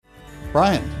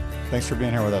Brian, thanks for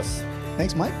being here with us.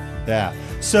 Thanks, Mike. Yeah.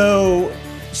 So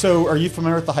are you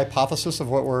familiar with the hypothesis of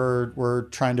what we're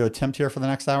trying to attempt here for the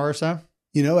next hour or so?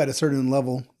 At a certain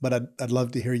level, but I'd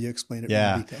love to hear you explain it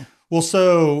in detail. Well,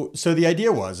 so the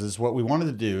idea is what we wanted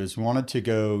to do is we wanted to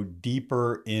go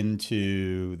deeper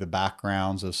into the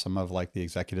backgrounds of some of like the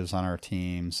executives on our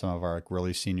team, some of our like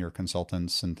really senior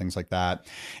consultants and things like that,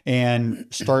 and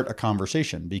start a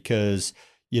conversation because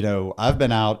I've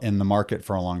been out in the market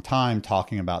for a long time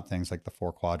talking about things like the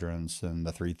 4 quadrants and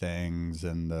the 3 things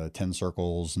and the 10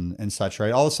 circles and such,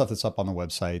 right? All the stuff that's up on the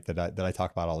website that I talk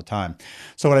about all the time.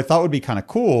 So what I thought would be kind of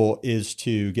cool is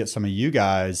to get some of you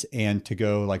guys and to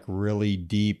go like really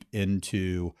deep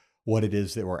into what it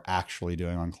is that we're actually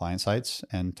doing on client sites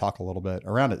and talk a little bit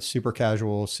around it. Super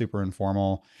casual, super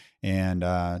informal, and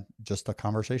just a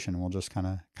conversation. We'll just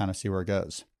kind of see where it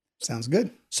goes. Sounds good.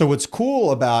 So what's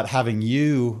cool about having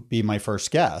you be my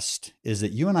first guest is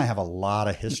that you and I have a lot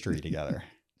of history together.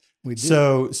 We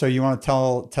do. So you want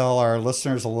to tell our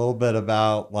listeners a little bit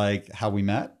about like how we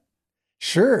met?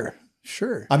 Sure.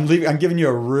 I'm giving you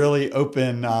a really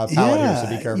open palette here, so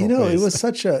be careful. Please.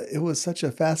 It was such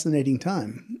a fascinating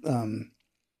time.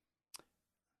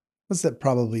 What's that?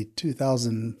 Probably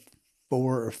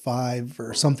 2004 or 5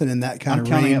 or something in that kind of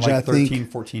range. Like 13, I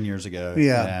think 14 years ago.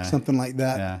 Yeah, something like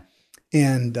that. Yeah.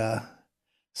 And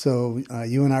so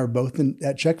you and I were both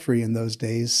at CheckFree in those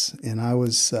days, and I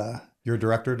was you're a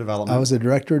director of development. I was a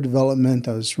director of development.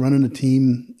 I was running a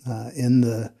team in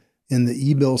the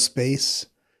e-bill space.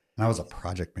 And I was a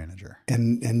project manager.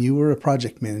 And you were a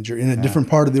project manager in a different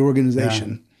part of the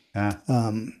organization. Yeah.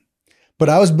 But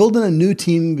I was building a new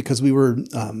team because we were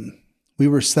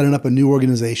setting up a new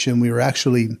organization. We were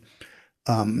actually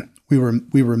we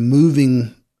were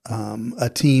moving a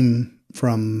team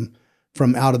from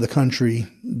out of the country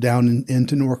down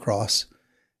into Norcross,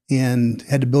 and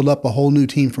had to build up a whole new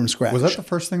team from scratch. Was that the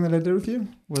first thing that I did with you?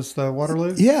 Was the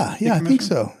Waterloo? Yeah, I think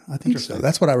so.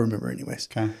 That's what I remember anyways.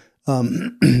 Okay.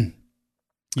 You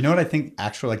know what I think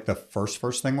actually like the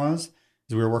first thing was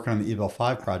we were working on the eBill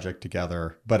 5 project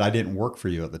together, but I didn't work for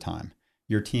you at the time.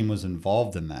 Your team was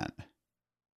involved in that.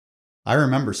 I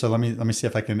remember. So let me see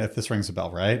if this rings a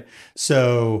bell, right?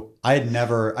 So I'd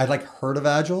like heard of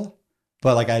Agile,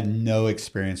 but like I had no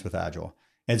experience with Agile.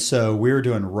 And so we were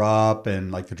doing RUP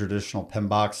and like the traditional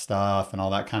PMBOK stuff and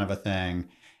all that kind of a thing.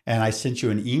 And I sent you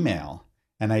an email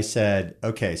and I said,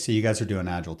 okay, so you guys are doing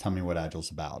Agile. Tell me what Agile's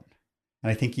about.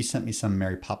 And I think you sent me some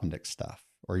Mary Poppendieck stuff,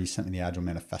 or you sent me the Agile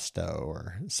Manifesto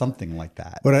or something like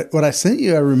that. What I sent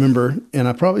you, I remember, and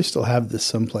I probably still have this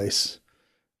someplace.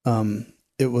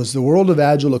 It was The World of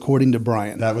Agile According to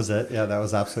Brian. That was it. Yeah, that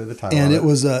was absolutely the title. And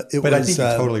But I think you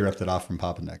totally ripped it off from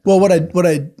Poppendieck. Well, what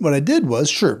I did was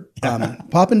sure.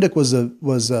 Poppendieck was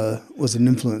an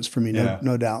influence for me,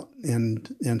 no doubt,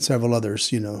 and several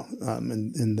others,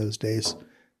 in those days.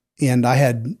 And I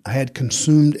had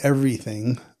consumed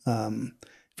everything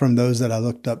from those that I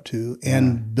looked up to,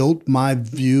 and built my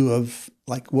view of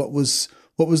like what was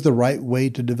the right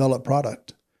way to develop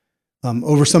product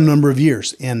over some number of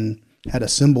years, and had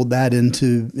assembled that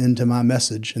into my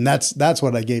message. And that's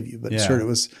what I gave you. But sure, it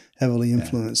was heavily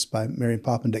influenced by Mary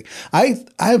Poppendieck.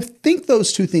 I think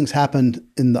those two things happened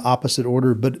in the opposite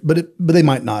order, but they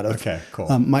might not have. Okay, cool.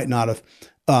 Might not have.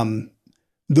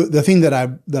 The thing that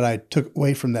I took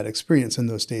away from that experience in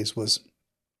those days was,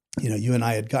 you and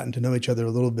I had gotten to know each other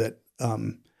a little bit,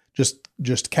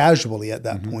 just casually at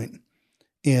that point.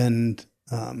 And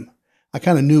I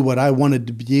kind of knew what I wanted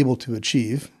to be able to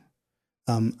achieve.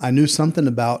 I knew something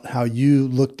about how you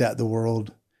looked at the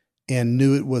world, and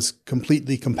knew it was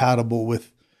completely compatible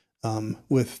with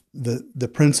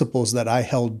the principles that I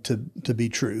held to be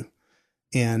true.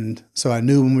 And so I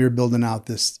knew when we were building out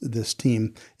this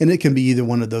team, and it can be either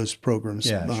one of those programs,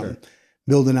 sure.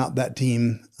 Building out that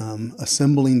team,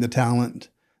 assembling the talent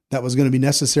that was going to be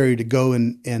necessary to go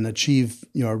and achieve,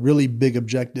 a really big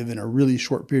objective in a really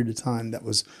short period of time. That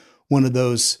was one of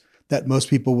those that most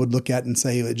people would look at and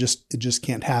say, it just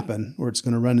can't happen, or it's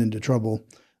going to run into trouble.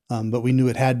 But we knew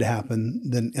it had to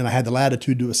happen. And I had the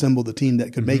latitude to assemble the team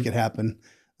that could make it happen.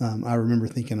 I remember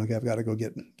thinking, okay, I've got to go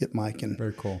get Mike and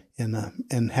very cool,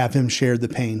 and have him share the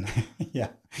pain. Yeah,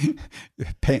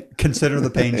 consider the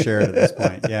pain shared at this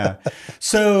point. Yeah.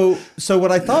 So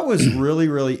what I thought was really,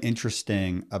 really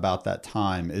interesting about that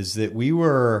time is that we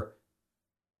were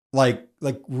like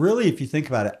really, if you think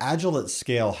about it, Agile at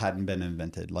scale hadn't been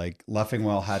invented. Like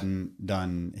Leffingwell hadn't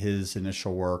done his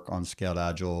initial work on scaled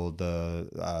Agile.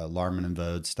 The Larman and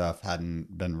Vode stuff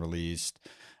hadn't been released.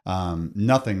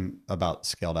 Nothing about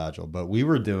scaled agile, but we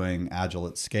were doing agile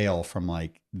at scale from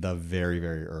like the very,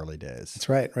 very early days. That's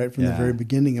right. Right from the very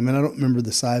beginning. I mean, I don't remember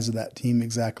the size of that team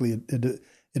exactly. It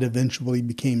eventually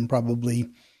became probably,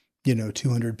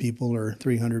 200 people or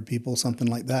 300 people, something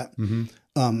like that.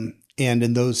 And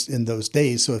in those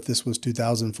days, so if this was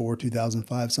 2004,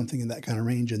 2005, something in that kind of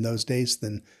range in those days,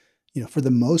 then, for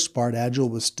the most part, Agile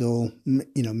was still,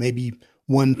 maybe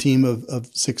one team of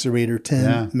 6 or 8 or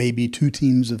 10, maybe 2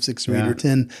 teams of 6 or 8 or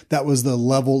 10. That was the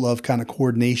level of kind of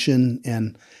coordination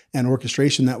and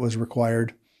orchestration that was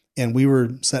required. And we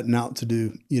were setting out to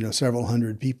do, several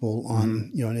hundred people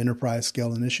on, an enterprise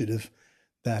scale initiative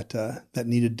that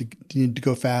needed to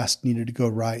go fast, needed to go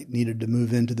right, needed to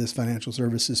move into this financial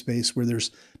services space where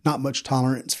there's not much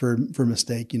tolerance for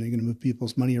mistake. You're going to move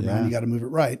people's money around. You got to move it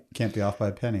right. Can't be off by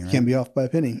a penny, right? Can't be off by a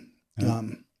penny.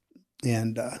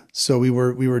 Yeah. So we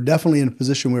were definitely in a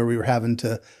position where we were having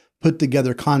to put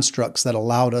together constructs that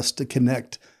allowed us to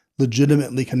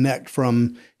legitimately connect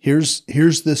from here's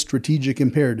the strategic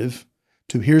imperative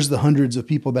to here's the hundreds of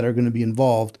people that are going to be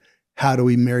involved. How do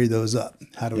we marry those up?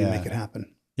 How do we make it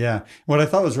happen? Yeah. What I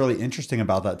thought was really interesting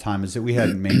about that time is that we had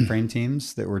mainframe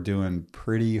teams that were doing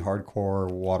pretty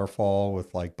hardcore waterfall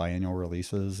with like biannual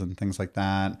releases and things like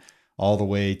that, all the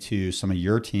way to some of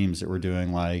your teams that were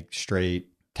doing like straight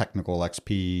technical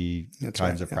XP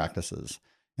kinds of practices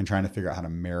and trying to figure out how to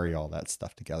marry all that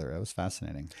stuff together. It was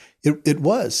fascinating. It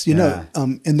was, in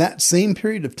that same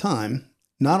period of time,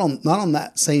 not on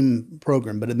that same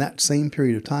program, but in that same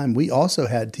period of time, we also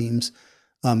had teams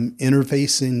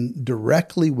interfacing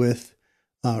directly with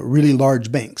really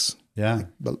large banks. Yeah.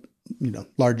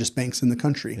 Largest banks in the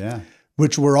country. Yeah.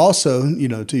 Which were also,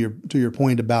 to your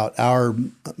point about our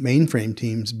mainframe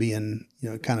teams being,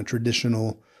 kind of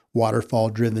traditional waterfall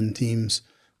driven teams.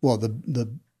 Well,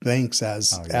 the banks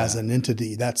as an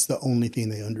entity, that's the only thing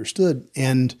they understood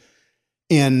and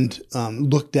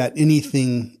looked at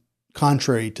anything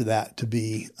contrary to that to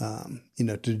be,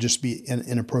 to just be an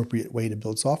inappropriate way to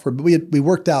build software. But we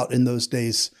worked out in those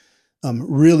days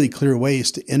really clear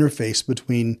ways to interface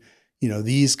between,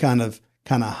 these kind of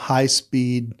high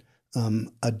speed,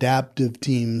 adaptive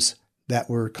teams that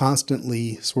were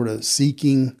constantly sort of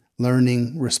seeking,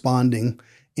 learning, responding,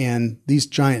 and these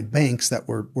giant banks that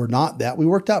were not that. We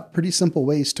worked out pretty simple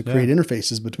ways to create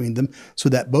interfaces between them so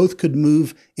that both could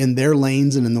move in their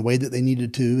lanes and in the way that they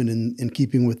needed to and in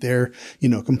keeping with their,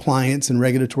 compliance and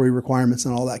regulatory requirements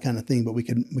and all that kind of thing. But we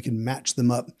could match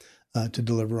them up to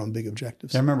deliver on big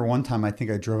objectives. I remember one time I think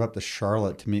I drove up to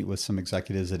Charlotte to meet with some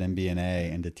executives at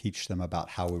MBNA and to teach them about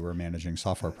how we were managing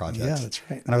software projects. Yeah, that's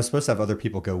right. And I was supposed to have other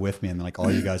people go with me, and then like all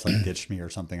you guys like ditched me or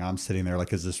something. I'm sitting there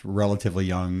like as this relatively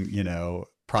young,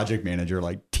 project manager,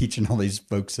 like teaching all these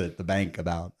folks at the bank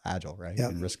about Agile, right?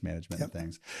 And risk management and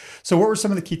things. So what were some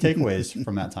of the key takeaways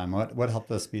from that time? What helped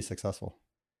us be successful?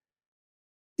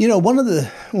 One of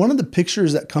the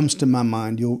pictures that comes to my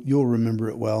mind, you'll remember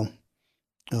it well.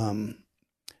 I'm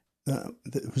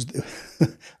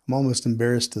almost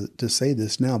embarrassed to say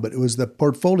this now, but it was the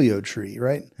portfolio tree,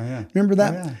 right? Oh, yeah. Remember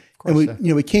that? Oh, yeah. Of course,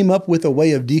 and we came up with a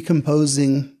way of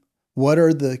decomposing what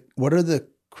are the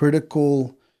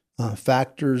critical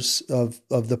factors of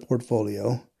the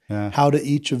portfolio. Yeah. How do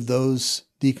each of those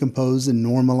decompose and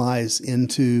normalize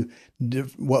into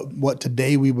what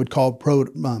today we would call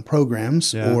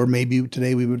programs, or maybe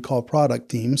today we would call product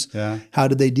teams. Yeah. How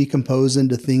do they decompose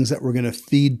into things that were going to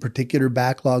feed particular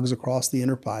backlogs across the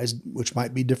enterprise, which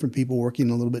might be different people working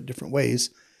in a little bit different ways?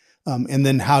 And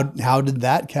then how did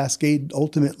that cascade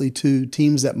ultimately to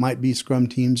teams that might be Scrum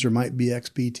teams or might be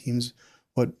XP teams,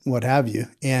 what have you,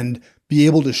 and be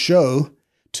able to show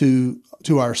to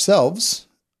ourselves,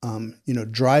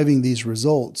 driving these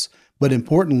results, but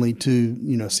importantly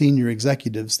to, senior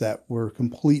executives that were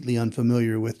completely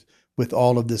unfamiliar with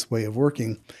all of this way of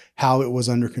working, how it was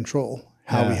under control,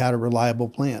 how we had a reliable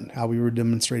plan, how we were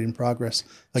demonstrating progress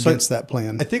against that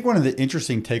plan. I think one of the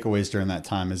interesting takeaways during that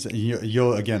time is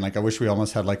you'll again, like I wish we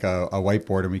almost had like a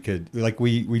whiteboard and we could like,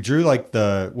 we drew like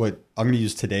what I'm going to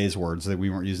use today's words that we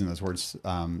weren't using those words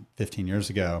 15 years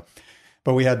ago.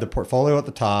 But we had the portfolio at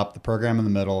the top, the program in the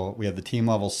middle, we had the team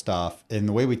level stuff. And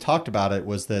the way we talked about it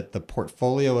was that the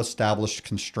portfolio established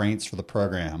constraints for the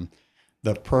program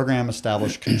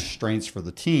established constraints for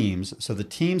the teams. So the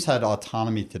teams had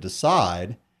autonomy to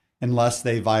decide unless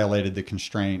they violated the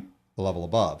constraint level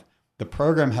above. The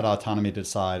program had autonomy to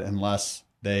decide unless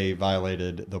they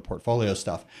violated the portfolio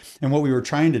stuff. And what we were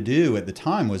trying to do at the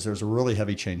time was there's a really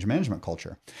heavy change management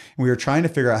culture. And we were trying to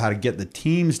figure out how to get the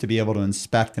teams to be able to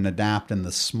inspect and adapt in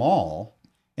the small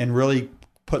and really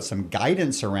put some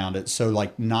guidance around it. So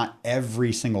like not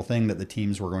every single thing that the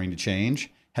teams were going to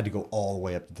change had to go all the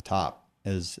way up to the top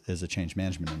as a change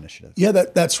management initiative. Yeah,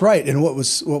 that's right. And what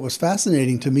was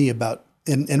fascinating to me about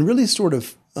and really sort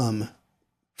of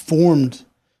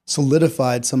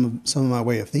solidified some of my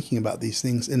way of thinking about these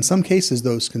things. In some cases,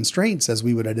 those constraints, as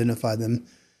we would identify them,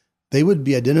 they would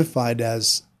be identified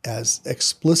as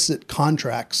explicit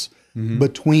contracts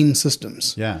between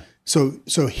systems. Yeah.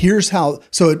 So here's how.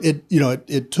 So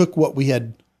it took what we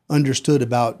had understood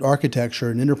about architecture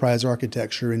and enterprise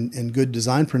architecture and good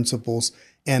design principles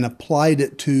and applied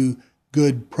it to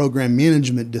good program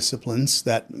management disciplines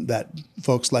that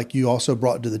folks like you also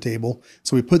brought to the table.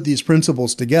 So we put these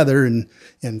principles together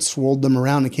and swirled them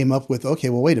around and came up with, okay,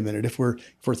 well, wait a minute. If we're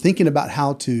thinking about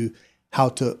how to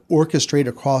orchestrate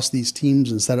across these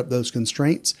teams and set up those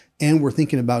constraints, and we're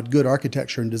thinking about good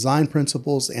architecture and design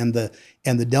principles and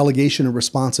the delegation of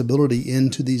responsibility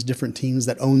into these different teams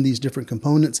that own these different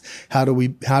components, how do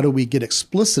we get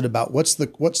explicit about what's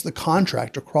the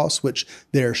contract across which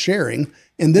they're sharing,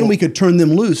 and then we could turn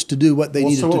them loose to do what they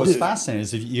needed to do. So what was fascinating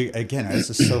is, if you, again,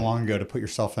 this is so long ago to put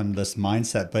yourself in this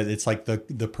mindset, but it's like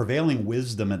the prevailing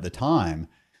wisdom at the time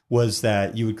was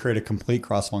that you would create a complete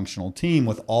cross-functional team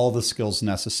with all the skills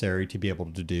necessary to be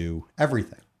able to do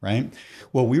everything, right?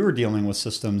 Well, we were dealing with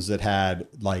systems that had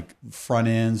like front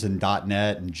ends and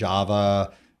 .NET and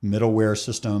Java, middleware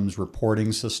systems,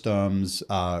 reporting systems,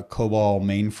 COBOL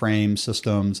mainframe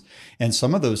systems. And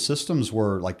some of those systems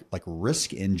were like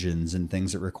risk engines and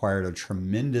things that required a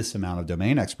tremendous amount of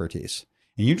domain expertise.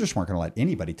 And you just weren't going to let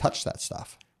anybody touch that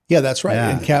stuff. Yeah, that's right.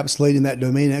 Yeah. Encapsulating that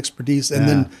domain expertise, and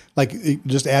then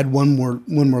just add one more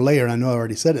layer. And I know I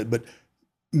already said it, but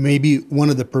maybe one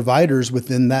of the providers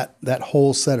within that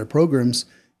whole set of programs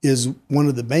is one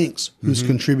of the banks who's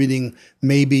contributing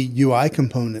maybe UI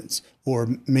components or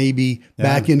maybe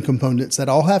back-end components that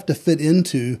all have to fit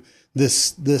into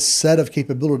this set of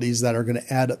capabilities that are going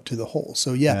to add up to the whole.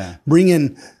 So bring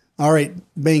in, all right,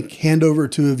 bank, hand over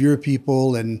 2 of your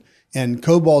people, and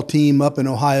COBOL team up in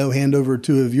Ohio, hand over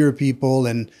 2 of your people,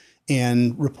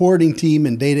 and reporting team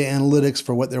and data analytics,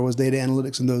 for what there was data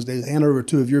analytics in those days, hand over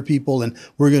 2 of your people, and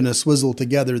we're going to swizzle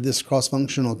together this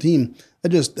cross-functional team. That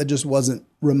just wasn't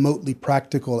remotely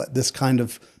practical at this kind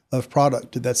of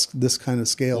product. That's this kind of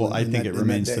scale. Well, I think it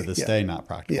remains to this day not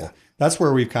practical. Yeah. That's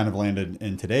where we've kind of landed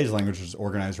in today's language, which is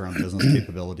organized around business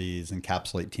capabilities,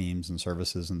 encapsulate teams and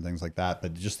services and things like that.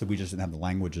 But just that we just didn't have the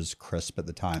languages crisp at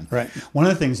the time. Right. One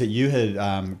of the things that you had,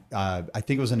 I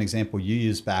think it was an example you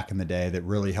used back in the day that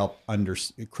really helped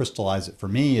crystallize it for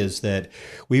me, is that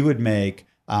we would make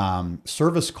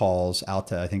service calls out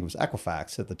to, I think it was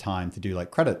Equifax at the time, to do like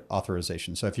credit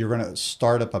authorization. So if you're going to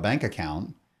start up a bank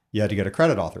account, you had to get a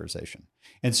credit authorization.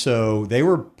 And so they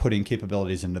were putting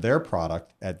capabilities into their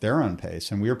product at their own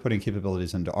pace, and we were putting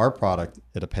capabilities into our product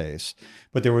at a pace.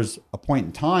 But there was a point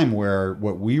in time where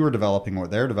what we were developing,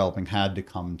 what they're developing, had to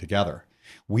come together.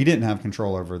 We didn't have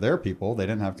control over their people. They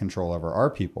didn't have control over our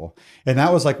people. And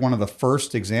that was like one of the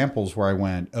first examples where I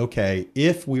went, okay,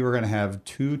 if we were going to have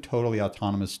 2 totally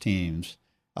autonomous teams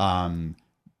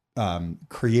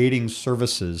creating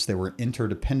services that were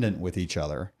interdependent with each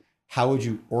other, how would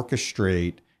you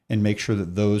orchestrate and make sure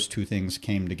that those 2 things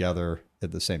came together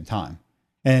at the same time?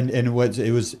 And it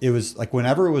was like,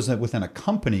 whenever it was within a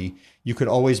company, you could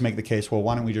always make the case, well,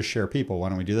 why don't we just share people? Why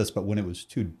don't we do this? But when it was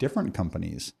 2 different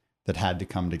companies that had to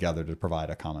come together to provide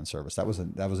a common service, that was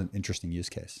an interesting use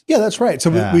case. Yeah, that's right. So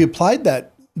we applied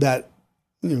that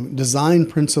design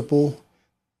principle,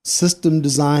 system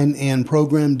design and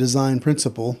program design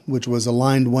principle, which was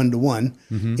aligned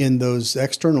 1-to-1 in those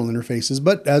external interfaces.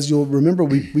 But as you'll remember,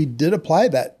 we did apply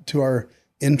that to our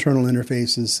internal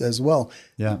interfaces as well.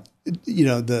 Yeah.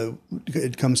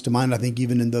 It comes to mind, I think,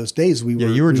 even in those days,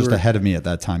 you were just ahead of me at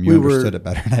that time. You understood it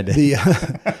better than I did.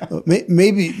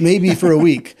 Maybe for a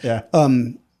week. Yeah.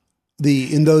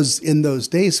 In those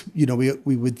days,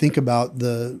 we would think about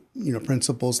the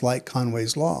principles like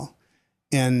Conway's Law,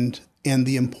 and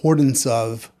the importance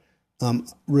of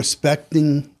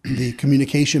respecting the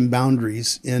communication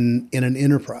boundaries in an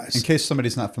enterprise. In case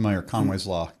somebody's not familiar, Conway's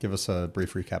Law, give us a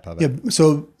brief recap of it. Yeah.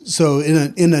 So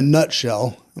in a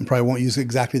nutshell, I probably won't use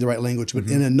exactly the right language, but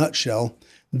in a nutshell,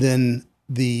 then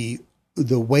the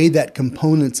way that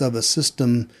components of a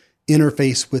system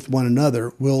interface with one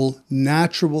another will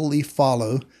naturally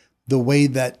follow the way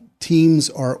that teams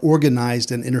are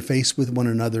organized and interface with one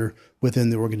another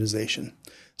within the organization.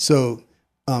 So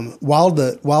while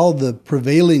the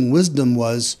prevailing wisdom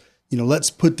was, let's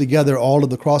put together all of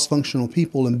the cross-functional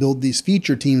people and build these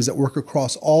feature teams that work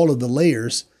across all of the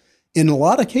layers, in a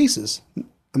lot of cases,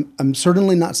 I'm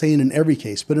certainly not saying in every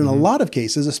case, but in a lot of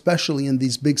cases, especially in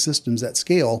these big systems at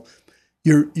scale,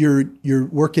 you're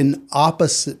working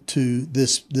opposite to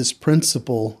this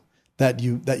principle that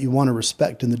you want to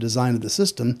respect in the design of the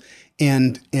system,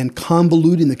 and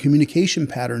convoluting the communication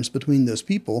patterns between those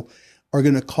people are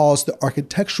going to cause the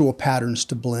architectural patterns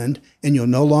to blend, and you'll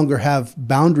no longer have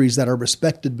boundaries that are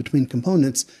respected between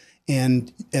components.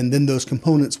 And then those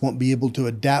components won't be able to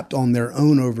adapt on their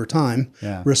own over time,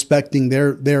 respecting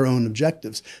their own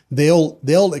objectives.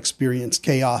 They'll experience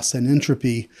chaos and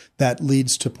entropy that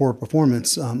leads to poor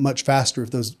performance much faster if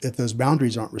those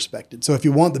boundaries aren't respected. So if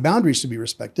you want the boundaries to be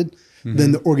respected,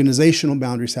 then the organizational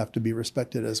boundaries have to be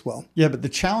respected as well. Yeah, but the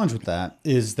challenge with that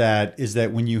is that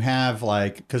when you have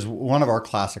because one of our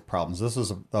classic problems, this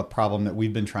is a problem that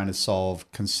we've been trying to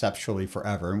solve conceptually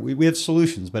forever, and we have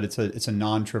solutions, but it's a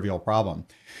non-trivial problem.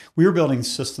 We were building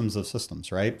systems of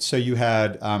systems, right? So you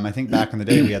had, I think back in the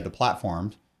day, we had the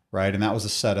platform, right? And that was a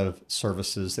set of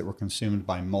services that were consumed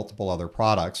by multiple other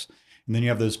products. And then you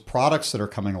have those products that are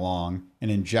coming along and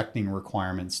injecting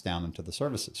requirements down into the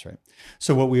services, right?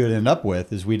 So what we would end up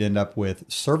with is we'd end up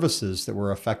with services that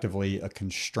were effectively a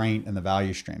constraint in the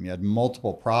value stream. You had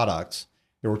multiple products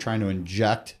that were trying to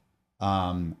inject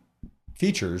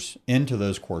features into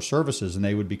those core services, and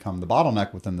they would become the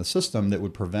bottleneck within the system that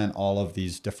would prevent all of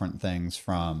these different things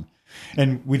from.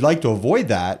 And we'd like to avoid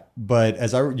that, but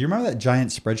you remember that giant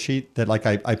spreadsheet that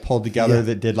I pulled together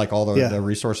that did all the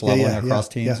resource leveling across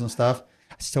teams and stuff?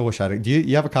 I still wish I had. Do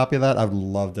you have a copy of that? I would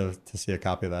love to see a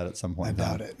copy of that at some point. I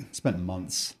doubt it. Spent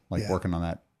months working on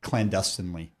that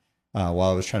clandestinely. While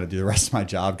I was trying to do the rest of my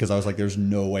job, because I was like, there's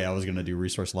no way I was going to do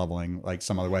resource leveling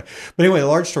some other way. But anyway,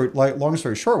 long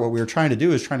story short, what we were trying to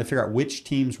do is trying to figure out which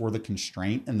teams were the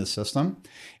constraint in the system,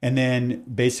 and then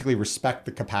basically respect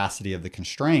the capacity of the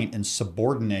constraint and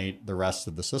subordinate the rest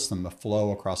of the system, the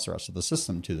flow across the rest of the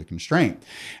system to the constraint.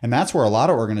 And that's where a lot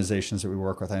of organizations that we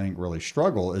work with, I think, really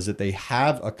struggle, is that they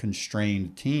have a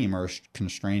constrained team or a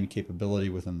constrained capability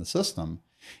within the system,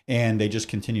 and they just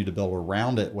continue to build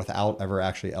around it without ever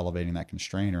actually elevating that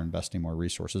constraint or investing more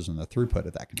resources in the throughput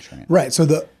of that constraint. Right. So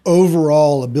the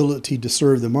overall ability to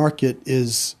serve the market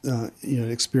is,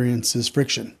 experiences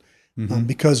friction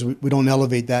because we don't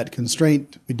elevate that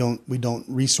constraint. We don't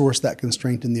resource that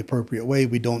constraint in the appropriate way.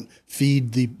 We don't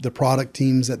feed the product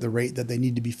teams at the rate that they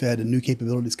need to be fed, and new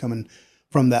capabilities coming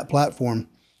from that platform.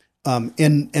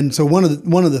 And so one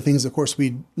of the things, of course,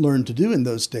 we learned to do in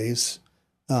those days.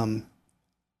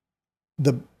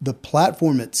 The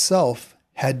platform itself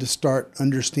had to start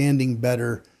understanding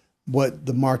better what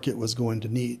the market was going to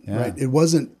need, right? It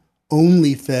wasn't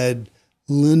only fed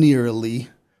linearly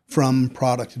from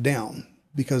product down,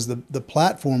 because the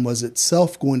platform was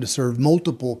itself going to serve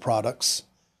multiple products.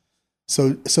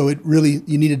 So it really,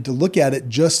 you needed to look at it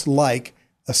just like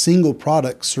a single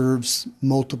product serves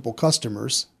multiple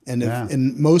customers. And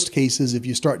in most cases, if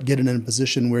you start getting in a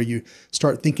position where you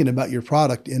start thinking about your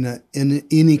product in an n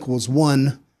equals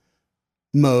 1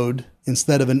 mode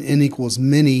instead of an n equals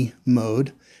many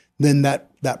mode, then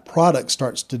that product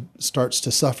starts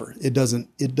to suffer. It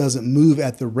doesn't move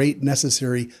at the rate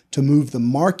necessary to move the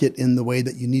market in the way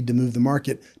that you need to move the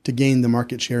market to gain the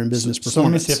market share and business performance. So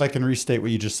let me see if I can restate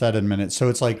what you just said in a minute. So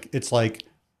it's like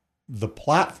the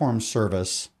platform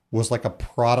service was like a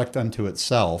product unto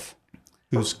itself,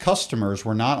 whose customers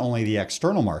were not only the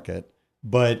external market,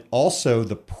 but also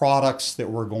the products that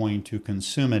were going to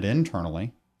consume it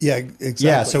internally. Yeah, exactly.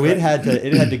 Yeah, so it had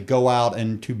to go out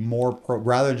and to more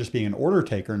rather than just being an order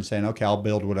taker and saying, okay, I'll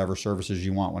build whatever services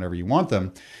you want whenever you want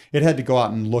them. It had to go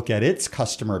out and look at its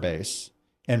customer base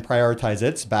and prioritize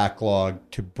its backlog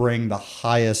to bring the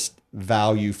highest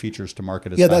value features to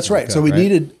market. Yeah, that's right. So we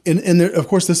needed, and there, of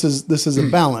course, this is a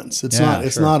balance. It's not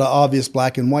an obvious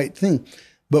black and white thing.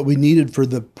 But we needed for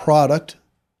the product,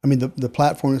 the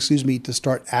platform, to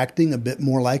start acting a bit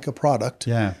more like a product.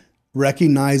 Yeah.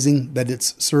 Recognizing that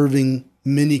it's serving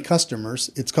many customers.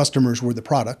 Its customers were the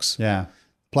products. Yeah.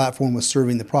 Platform was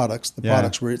serving the products. The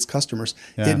products were its customers.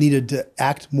 Yeah. It needed to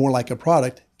act more like a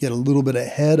product, get a little bit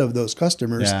ahead of those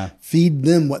customers, feed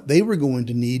them what they were going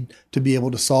to need to be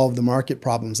able to solve the market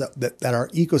problems that our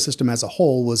ecosystem as a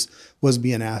whole was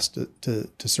being asked to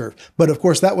serve. But of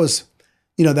course, that was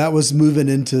moving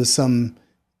into some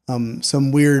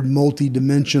weird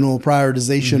multi-dimensional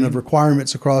prioritization of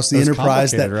requirements across the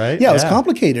enterprise. Right? It was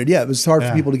complicated. Yeah, it was hard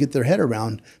for people to get their head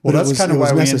around. Well, that's kind of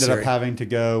why we ended up having to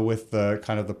go with the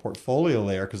kind of the portfolio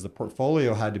layer, because the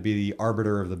portfolio had to be the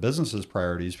arbiter of the business's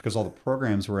priorities, because all the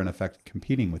programs were in effect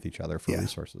competing with each other for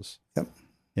resources. Yep.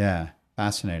 Yeah.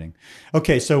 Fascinating.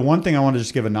 Okay, so one thing I want to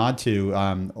just give a nod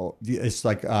to, it's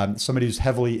like somebody who's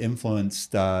heavily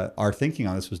influenced our thinking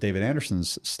on this was David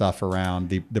Anderson's stuff around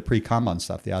the pre-Kanban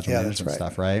stuff, the agile management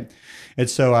stuff, right? And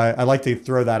so I like to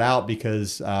throw that out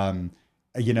because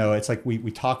it's like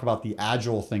we talk about the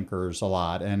agile thinkers a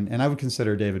lot, and I would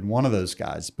consider David one of those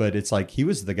guys, but it's like he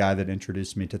was the guy that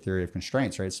introduced me to theory of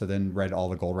constraints, right? So then read all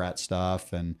the Goldratt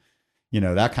stuff and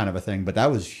that kind of a thing. But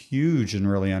that was huge in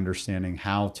really understanding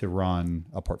how to run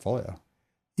a portfolio.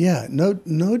 Yeah, no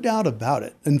doubt about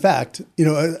it. In fact,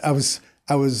 I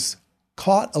was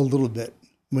caught a little bit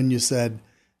when you said,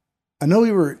 I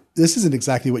know this isn't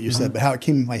exactly what you said, but how it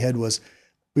came in my head was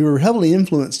we were heavily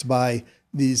influenced by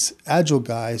these agile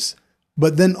guys,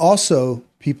 but then also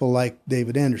people like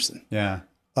David Anderson. Yeah.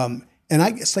 And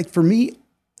I guess like for me,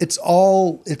 it's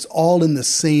all in the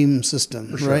same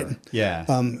system, sure. Right? Yeah.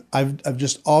 I've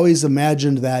just always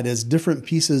imagined that as different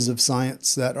pieces of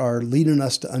science that are leading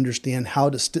us to understand how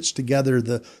to stitch together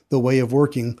the way of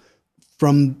working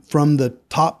from the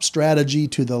top strategy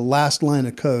to the last line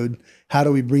of code. How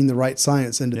do we bring the right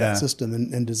science into that system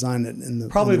and design it in the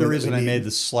probably the reason I made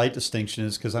the slight distinction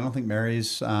is because I don't think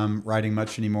Mary's writing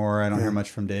much anymore. I don't hear much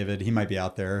from David. He might be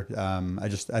out there.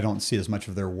 I don't see as much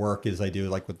of their work as I do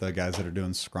like with the guys that are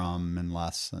doing Scrum and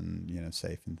Less and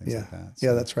Safe and things like that. So,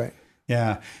 yeah, that's right.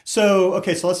 Yeah. So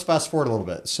let's fast forward a little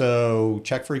bit. So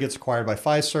Check4E gets acquired by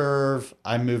Fiserv.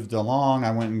 I moved along.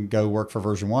 I went and go work for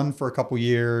Version 1 for a couple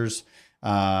years.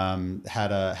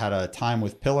 Had a time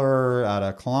with Pillar out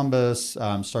of Columbus,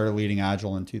 started leading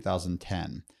Agile in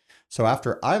 2010. So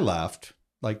after I left,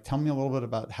 tell me a little bit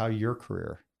about how your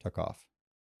career took off.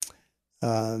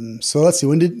 So let's see,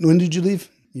 when did you leave?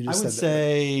 You just I would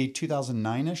say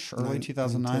 2009-ish, early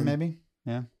 2009 maybe.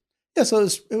 Yeah. Yeah. So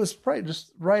it was probably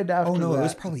just right after. Oh no, that. It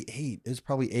was probably 8. It was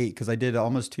probably 8 because I did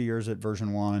almost 2 years at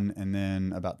Version 1 and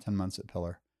then about 10 months at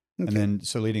Pillar. Okay. And then,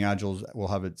 so Leading Agile will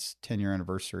have its 10-year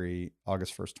anniversary,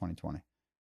 August 1st, 2020.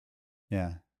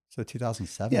 Yeah. So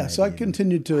 2007. Yeah. So I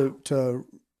continued to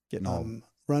getting old.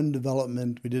 Run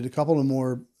development. We did a couple of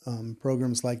more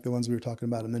programs like the ones we were talking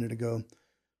about a minute ago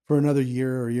for another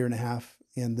year or year and a half,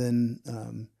 and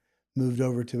then moved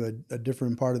over to a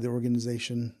different part of the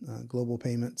organization, Global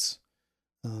Payments,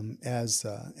 as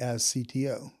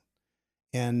CTO.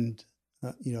 And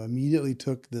immediately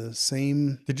took the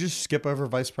same. Did you just skip over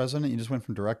vice president? You just went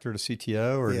from director to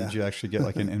CTO, or did you actually get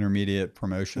like an intermediate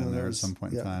promotion there at some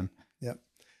point in time? Yep.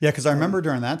 Yeah, because I remember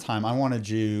during that time, I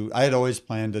had always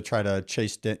planned to try to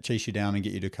chase you down and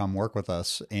get you to come work with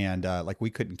us, and we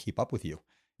couldn't keep up with you.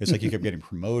 It's like you kept getting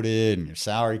promoted, and your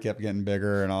salary kept getting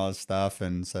bigger, and all this stuff,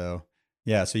 and so.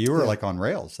 Yeah, so you were like on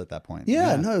rails at that point.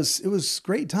 Yeah, no, it was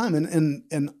great time,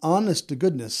 and honest to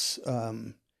goodness.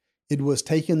 It was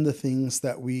taking the things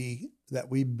that we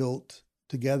built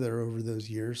together over those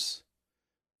years,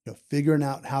 figuring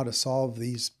out how to solve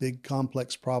these big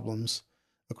complex problems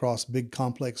across big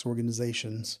complex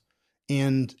organizations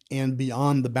and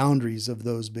beyond the boundaries of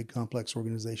those big complex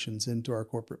organizations into our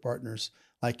corporate partners,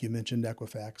 like you mentioned,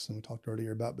 Equifax, and we talked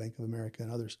earlier about Bank of America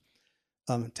and others.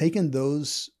 Taking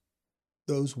those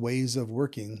ways of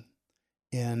working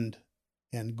and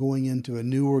going into a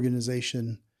new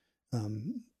organization,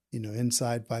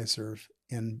 inside Fiserv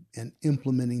and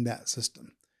implementing that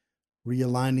system,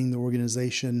 realigning the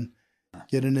organization,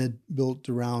 getting it built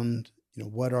around,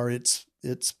 what are its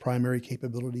primary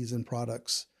capabilities and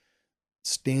products,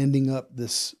 standing up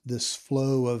this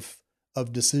flow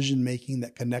of decision making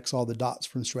that connects all the dots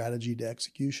from strategy to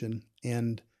execution,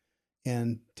 and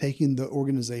taking the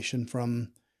organization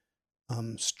from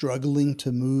struggling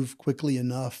to move quickly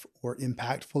enough or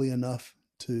impactfully enough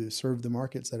to serve the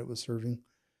markets that it was serving,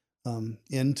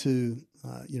 into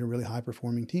really high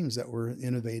performing teams that were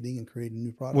innovating and creating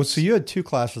new products. Well, so you had 2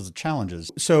 classes of challenges.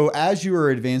 So as you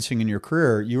were advancing in your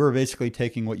career, you were basically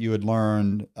taking what you had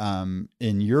learned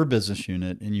in your business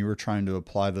unit, and you were trying to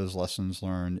apply those lessons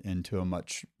learned into a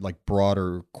much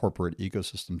broader corporate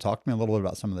ecosystem. Talk to me a little bit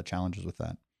about some of the challenges with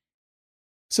that.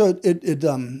 So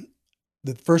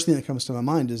the first thing that comes to my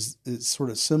mind is sort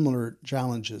of similar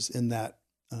challenges in that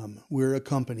we're a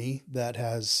company that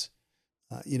has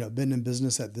been in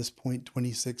business at this point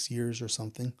 26 years or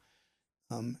something,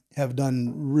 have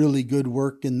done really good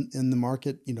work in the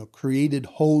market, created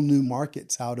whole new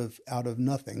markets out of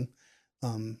nothing,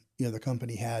 the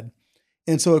company had.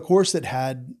 And so of course it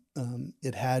had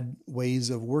ways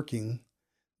of working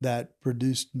that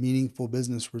produced meaningful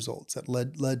business results that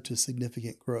led to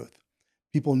significant growth.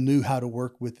 People knew how to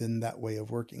work within that way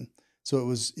of working. So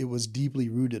it was deeply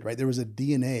rooted, right? There was a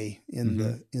DNA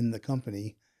in the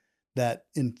company that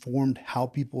informed how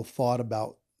people thought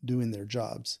about doing their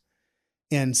jobs.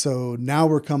 And so now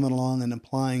we're coming along and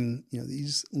applying,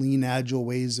 these lean agile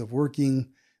ways of working,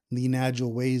 lean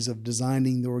agile ways of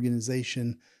designing the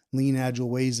organization, lean agile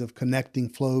ways of connecting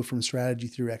flow from strategy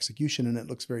through execution, and it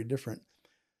looks very different.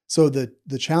 So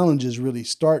the challenges really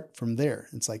start from there.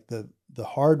 It's like the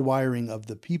hardwiring of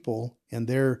the people and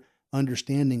their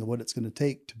understanding of what it's going to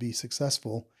take to be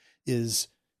successful is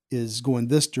going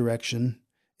this direction,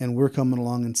 and we're coming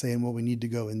along and saying, well, we need to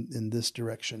go in this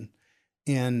direction.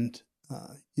 And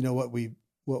what we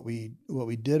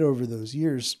did over those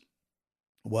years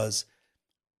was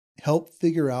help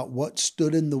figure out what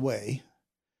stood in the way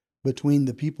between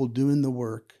the people doing the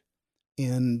work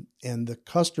and the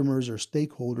customers or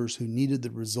stakeholders who needed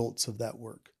the results of that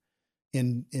work.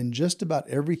 In just about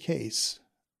every case,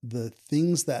 the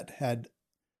things that had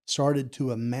started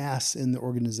to amass in the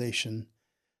organization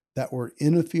that were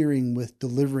interfering with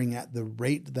delivering at the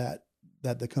rate that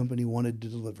the company wanted to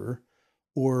deliver,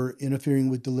 or interfering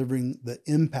with delivering the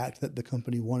impact that the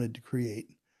company wanted to create,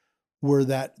 were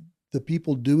that the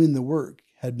people doing the work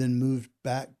had been moved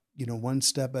back, one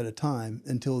step at a time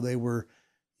until they were,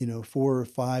 4 or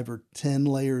 5 or 10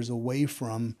 layers away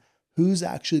from who's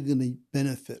actually going to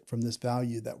benefit from this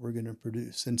value that we're going to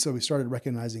produce. And so we started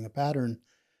recognizing a pattern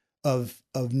of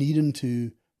needing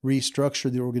to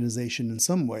restructure the organization in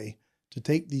some way to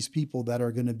take these people that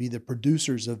are going to be the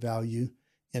producers of value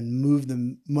and move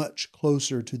them much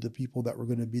closer to the people that were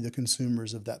going to be the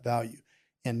consumers of that value,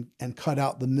 and cut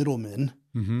out the middlemen.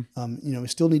 We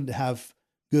still need to have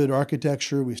good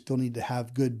architecture. We still need to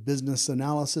have good business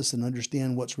analysis and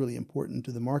understand what's really important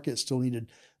to the market. Still needed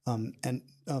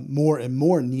more and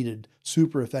more needed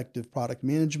super effective product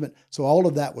management. So all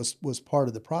of that was part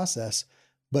of the process,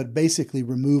 but basically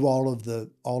remove all of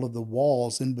the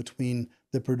walls in between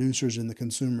the producers and the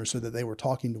consumers so that they were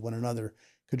talking to one another,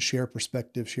 could share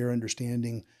perspective, share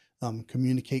understanding,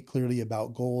 communicate clearly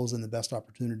about goals and the best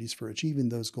opportunities for achieving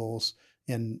those goals,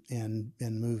 and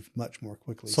move much more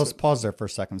quickly. So let's pause there for a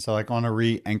second. So I want to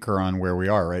re-anchor on where we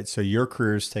are, right? So your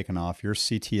career's taken off. You're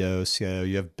CTO, CIO.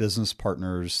 You have business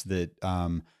partners that,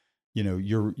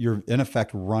 you're in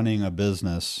effect running a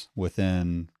business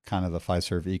within kind of the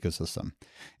Fiserv ecosystem.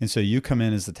 And so you come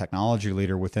in as the technology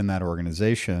leader within that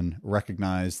organization,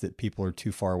 recognize that people are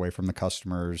too far away from the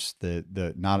customers,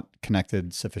 that not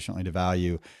connected sufficiently to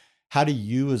value. How do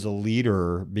you as a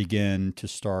leader begin to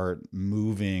start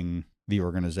moving the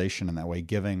organization in that way,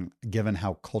 given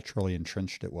how culturally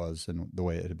entrenched it was and the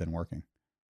way it had been working?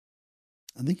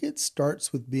 I think it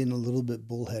starts with being a little bit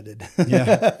bullheaded.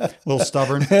 Yeah. A little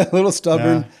stubborn. A little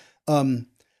stubborn. Yeah.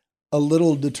 A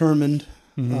little determined.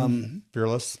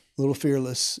 Fearless. A little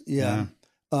fearless. Yeah.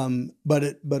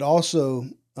 But also,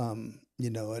 an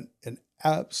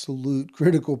absolute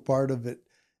critical part of it,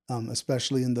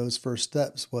 especially in those first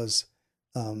steps, was,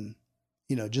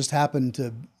 just happened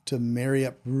to marry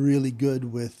up really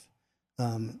good with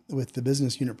the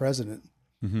business unit president,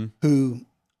 who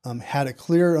had a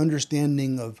clear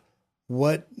understanding of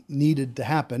what needed to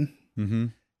happen,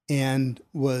 and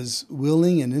was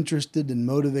willing and interested and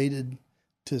motivated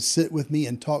to sit with me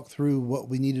and talk through what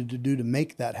we needed to do to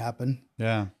make that happen.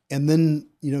 Yeah. And then,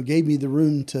 gave me the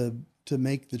room to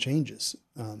make the changes.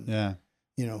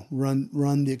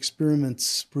 Run the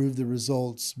experiments, prove the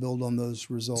results, build on those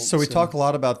results. So we talk a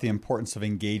lot about the importance of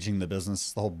engaging the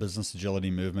business, the whole business agility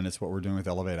movement. It's what we're doing with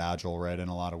Elevate Agile, right? In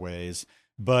a lot of ways.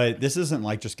 But this isn't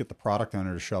like just get the product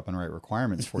owner to show up and write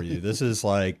requirements for you. This is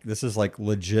like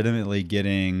legitimately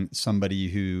getting somebody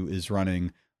who is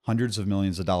running hundreds of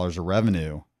millions of dollars of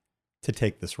revenue to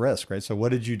take this risk, right? So what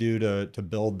did you do to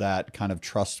build that kind of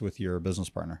trust with your business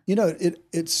partner?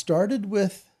 It started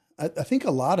with, I think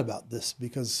a lot about this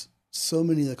because so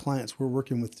many of the clients we're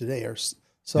working with today are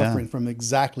suffering from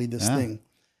exactly this thing.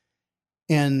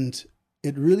 And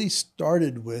it really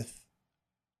started with,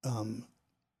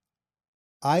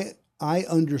 I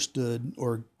understood,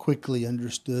 or quickly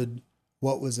understood,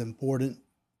 what was important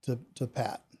to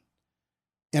Pat.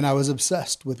 And I was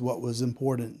obsessed with what was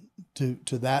important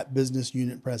to that business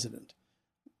unit president.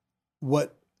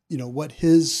 What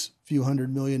his few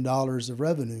 $100 million of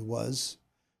revenue was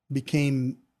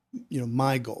became,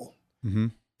 my goal.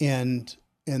 And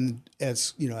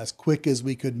as quick as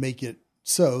we could make it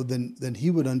so, then he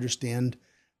would understand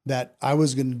that I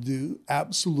was going to do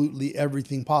absolutely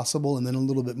everything possible and then a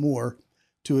little bit more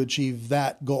to achieve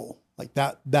that goal. Like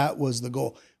that was the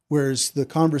goal. Whereas the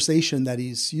conversation that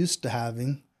he's used to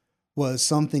having was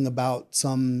something about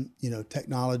some,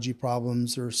 technology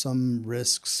problems or some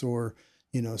risks or,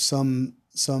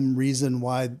 some reason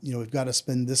why, we've got to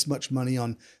spend this much money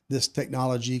on this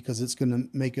technology because it's going to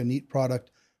make a neat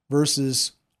product,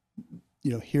 versus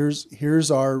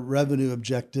here's our revenue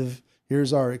objective.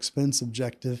 Here's our expense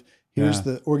objective. Here's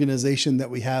the organization that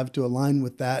we have to align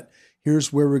with that.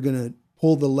 Here's where we're going to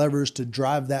pull the levers to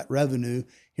drive that revenue.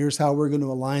 Here's how we're going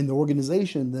to align the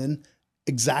organization then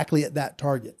exactly at that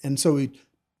target. And so we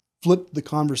flipped the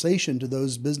conversation to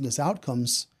those business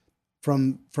outcomes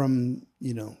from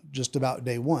just about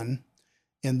day one,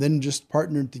 and then just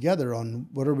partnered together on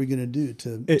what are we going to do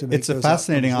to make it's a those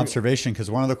fascinating outcomes observation, because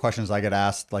one of the questions I get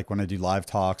asked, like when I do live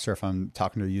talks or if I'm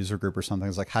talking to a user group or something,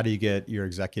 is like, how do you get your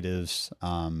executives,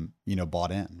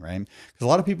 bought in, right? Because a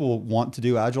lot of people want to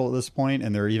do Agile at this point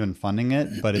and they're even funding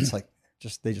it, but it's like,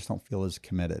 they just don't feel as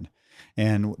committed.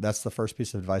 And that's the first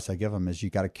piece of advice I give them is you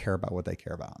got to care about what they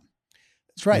care about.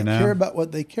 That's right. Care about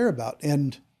what they care about.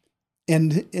 And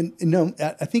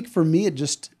I think for me, it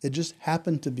just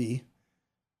happened to be,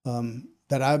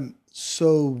 that I'm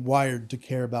so wired to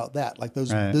care about that, like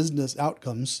those business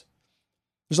outcomes.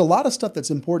 There's a lot of stuff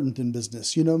that's important in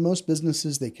business. Most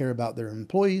businesses, they care about their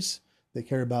employees, they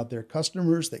care about their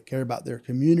customers, they care about their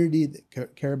community, they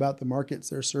care about the markets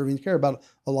they're serving, they care about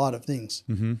a lot of things.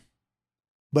 Mm-hmm.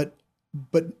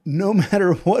 But no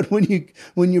matter what,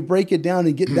 when you break it down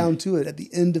and get down to it, at the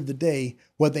end of the day,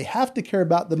 what they have to care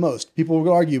about the most, people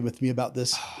will argue with me about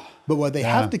this, but what they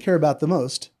have to care about the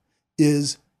most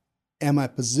is, am I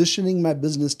positioning my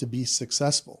business to be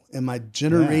successful? Am I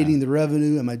generating the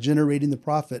revenue? Am I generating the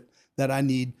profit that I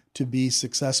need to be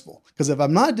successful? Because if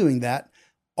I'm not doing that,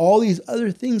 all these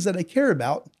other things that I care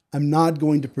about, I'm not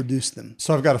going to produce them.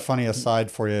 So I've got a funny aside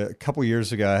for you. A couple of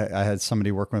years ago, I had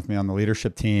somebody working with me on the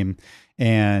leadership team,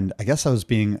 and I guess I was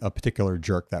being a particular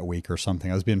jerk that week or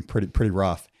something. I was being pretty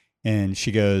rough. And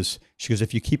she goes,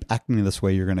 if you keep acting this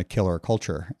way, you're going to kill our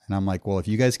culture. And I'm like, well, if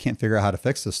you guys can't figure out how to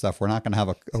fix this stuff, we're going to have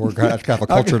a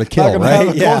culture to kill,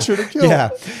 right? Culture to kill.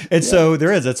 Yeah. And so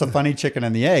it's a funny chicken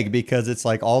and the egg, because it's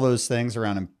like all those things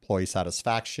around employee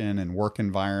satisfaction and work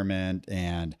environment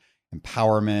and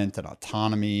empowerment and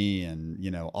autonomy and,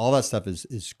 all that stuff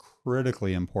is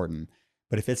critically important.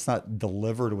 But if it's not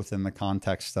delivered within the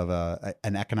context of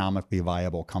an economically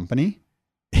viable company,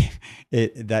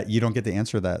 that you don't get to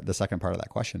answer the second part of that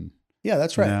question. Yeah,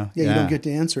 that's right. You don't get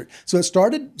to answer it. So it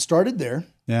started there.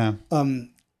 Yeah.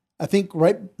 I think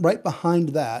right behind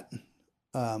that,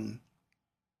 I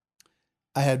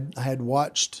had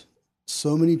watched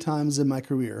so many times in my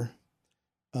career,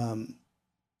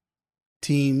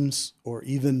 teams or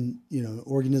even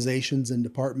organizations and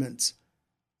departments,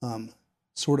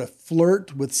 sort of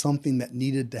flirt with something that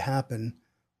needed to happen,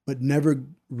 but never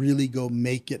really go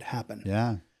make it happen.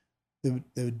 Yeah. They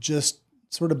would just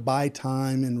sort of buy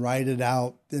time and write it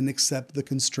out and accept the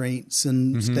constraints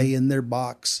and stay in their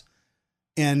box.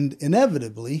 And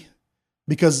inevitably,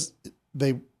 because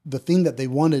the thing that they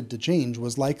wanted to change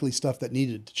was likely stuff that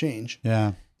needed to change.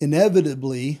 Yeah.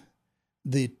 Inevitably,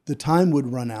 the time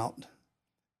would run out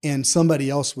and somebody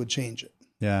else would change it.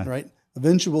 Yeah. Right.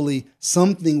 Eventually,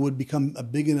 something would become a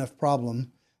big enough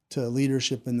problem to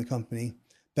leadership in the company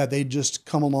that they'd just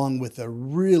come along with a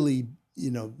really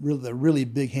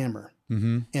big hammer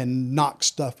and knock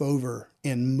stuff over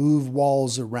and move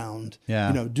walls around.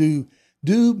 Yeah.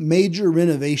 Do major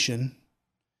renovation.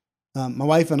 My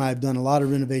wife and I have done a lot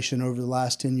of renovation over the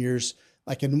last 10 years.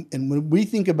 And when we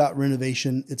think about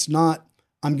renovation, it's not,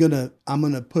 I'm gonna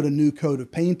put a new coat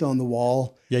of paint on the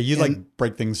wall. Yeah, you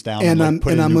break things down and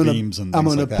put in new beams and things I'm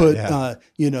gonna like put that.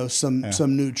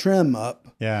 some new trim up.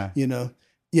 Yeah.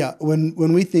 Yeah.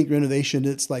 When we think renovation,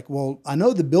 it's like, well, I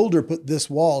know the builder put this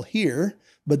wall here,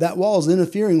 but that wall is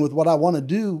interfering with what I want to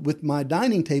do with my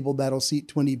dining table that'll seat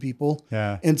 20 people.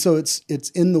 Yeah. And so it's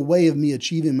in the way of me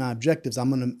achieving my objectives. I'm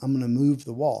gonna move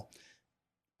the wall.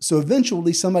 So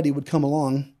eventually somebody would come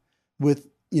along with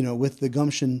the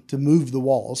gumption to move the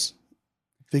walls.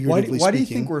 Figuratively speaking. Why do you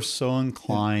think we're so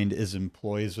inclined as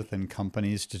employees within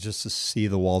companies to just see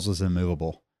the walls as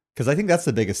immovable? Because I think that's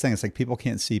the biggest thing. It's like people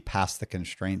can't see past the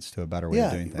constraints to a better way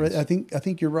of doing things. I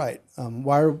think you're right.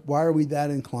 Why are we that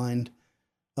inclined?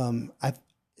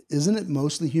 Isn't it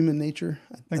mostly human nature?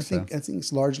 I think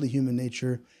it's largely human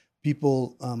nature.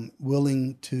 People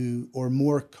willing to or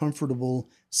more comfortable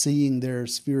seeing their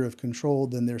sphere of control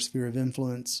than their sphere of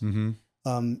influence,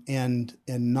 and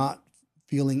not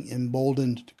feeling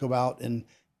emboldened to go out and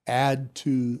add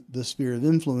to the sphere of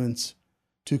influence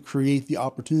to create the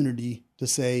opportunity to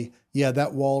say, yeah,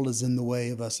 that wall is in the way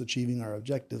of us achieving our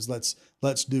objectives.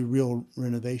 Let's do real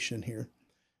renovation here.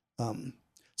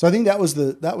 So I think that was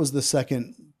the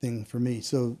second thing for me.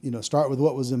 So, start with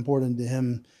what was important to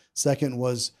him. Second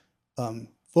was,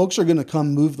 folks are going to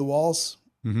come move the walls.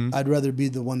 I'd rather be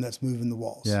the one that's moving the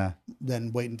walls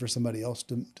than waiting for somebody else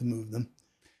to move them.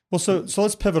 Well, so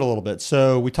let's pivot a little bit.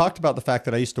 So we talked about the fact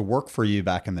that I used to work for you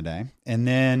back in the day, and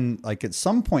then like at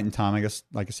some point in time, I guess,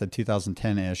 like I said,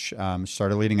 2010-ish,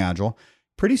 started leading Agile.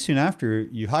 Pretty soon after,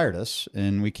 you hired us,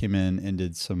 and we came in and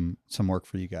did some work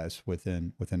for you guys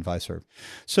within Fiserv.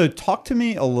 So talk to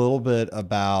me a little bit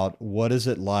about what is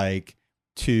it like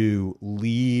to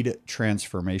lead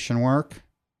transformation work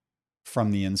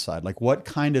from the inside? Like, what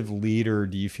kind of leader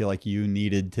do you feel like you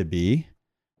needed to be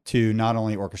to not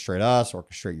only orchestrate us,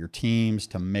 orchestrate your teams,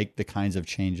 to make the kinds of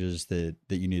changes that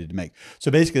you needed to make?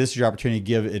 So basically, this is your opportunity to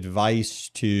give advice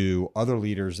to other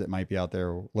leaders that might be out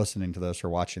there listening to this or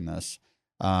watching this.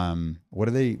 What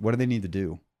do they need to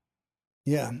do?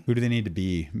 Yeah. Who do they need to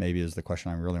be? Maybe is the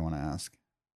question I really want to ask.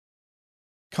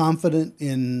 Confident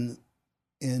in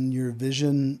your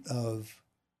vision of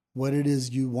what it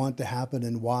is you want to happen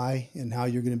and why, and how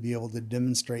you're going to be able to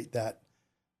demonstrate that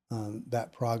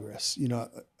progress. You know,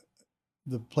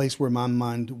 the place where my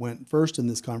mind went first in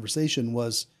this conversation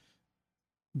was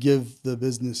give the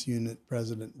business unit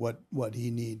president what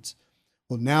he needs.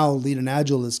 Well, now Lead and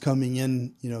Agile is coming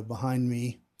in, you know, behind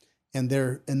me, and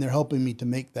they're helping me to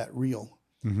make that real.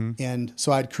 Mm-hmm. And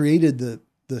so I'd created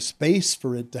the space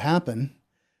for it to happen,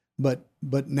 but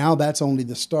now that's only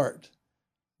the start.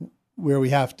 Where we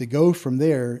have to go from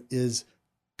there is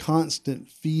constant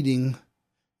feeding,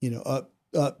 you know,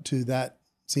 up to that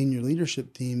senior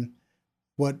leadership team.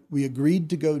 What we agreed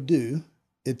to go do,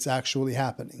 it's actually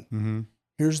happening. Mm-hmm.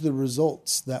 Here's the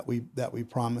results that we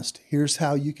promised. Here's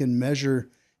how you can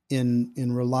measure in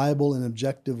reliable and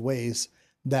objective ways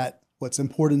that what's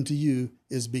important to you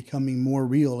is becoming more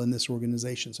real in this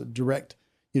organization. So direct,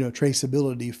 you know,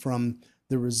 traceability from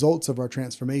the results of our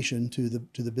transformation to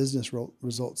the business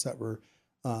results that were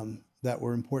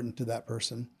important to that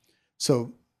person.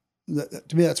 So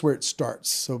to me, that's where it starts.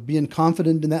 So being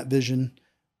confident in that vision,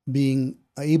 being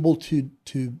able to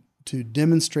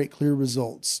demonstrate clear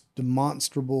results,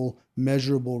 demonstrable,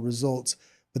 measurable results,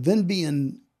 but then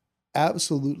being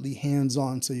absolutely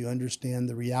hands-on so you understand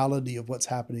the reality of what's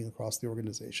happening across the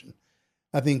organization.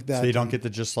 I think that... So you don't get to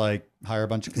just like hire a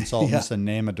bunch of consultants and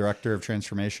name a director of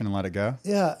transformation and let it go?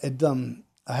 Yeah.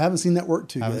 I haven't seen that work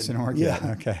too good. I haven't seen it work yet.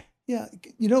 Okay. Yeah.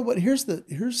 You know what?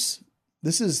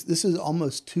 This is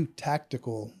almost too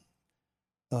tactical.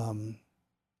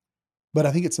 But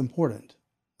I think it's important.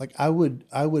 Like I would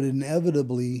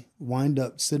inevitably wind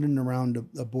up sitting around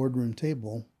a boardroom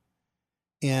table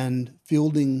and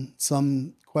fielding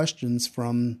some questions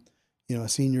from, you know, a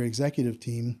senior executive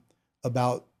team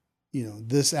about, you know,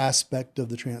 this aspect of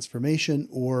the transformation,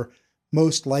 or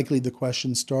most likely the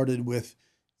question started with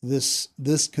this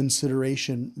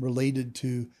consideration related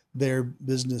to their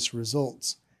business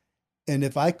results. And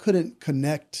if I couldn't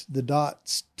connect the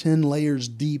dots 10 layers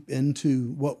deep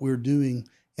into what we're doing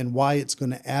and why it's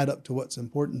going to add up to what's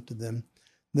important to them,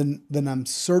 then I'm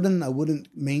certain I wouldn't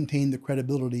maintain the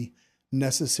credibility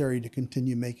necessary to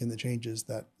continue making the changes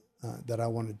that I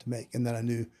wanted to make and that I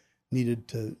knew needed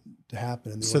to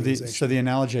happen in the organization. So the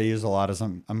analogy I use a lot is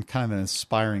I'm kind of an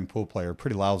aspiring pool player,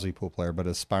 pretty lousy pool player, but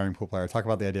aspiring pool player. I talk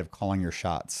about the idea of calling your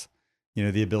shots. You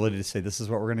know, the ability to say, this is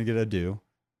what we're going to get to do.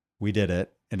 We did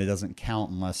it. And it doesn't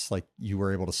count unless like you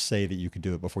were able to say that you could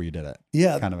do it before you did it.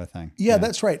 Yeah. Kind of a thing. Yeah,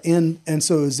 that's right. And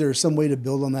so is there some way to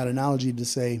build on that analogy to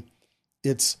say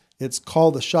it's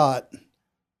call the shot,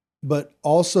 but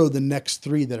also the next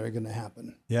three that are going to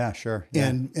happen? Yeah, sure. Yeah.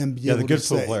 And be able the good to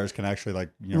pool say, players can actually like,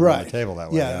 you know, run the table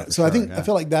that way. Yeah. So sure. I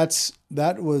feel like that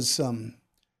was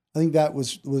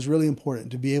really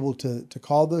important to be able to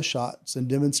call those shots and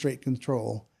demonstrate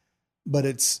control, but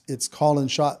it's calling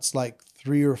shots like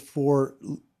 3 or 4,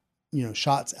 you know,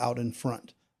 shots out in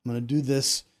front. I'm going to do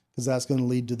this because that's going to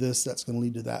lead to this, that's going to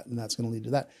lead to that, and that's going to lead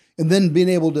to that. And then being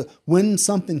able to, when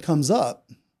something comes up,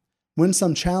 when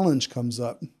some challenge comes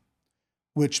up,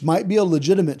 which might be a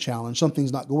legitimate challenge,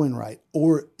 something's not going right,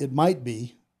 or it might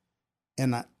be,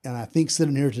 and I think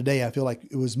sitting here today, I feel like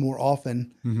it was more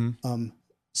often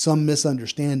some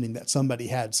misunderstanding that somebody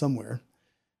had somewhere.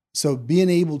 So being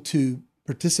able to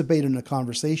participate in a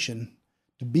conversation,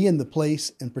 to be in the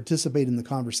place and participate in the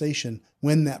conversation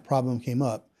when that problem came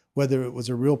up, whether it was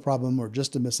a real problem or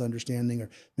just a misunderstanding or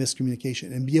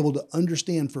miscommunication, and be able to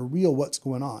understand for real what's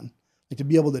going on, like to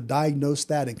be able to diagnose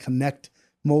that and connect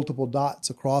multiple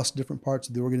dots across different parts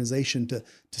of the organization to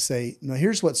say, no,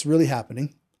 here's what's really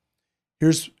happening.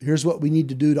 Here's what we need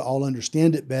to do to all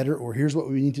understand it better, or here's what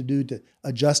we need to do to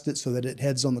adjust it so that it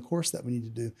heads on the course that we need to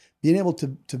do. Being able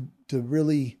to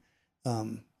really,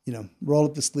 you know, roll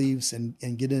up the sleeves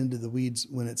and get into the weeds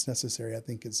when it's necessary, I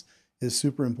think is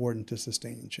super important to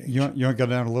sustaining change. You want to go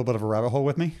down a little bit of a rabbit hole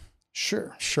with me?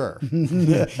 Sure. Sure.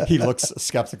 He looks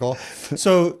skeptical.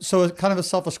 So it's kind of a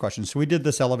selfish question. So we did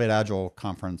this Elevate Agile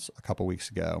conference a couple weeks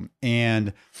ago.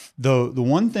 And the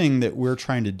one thing that we're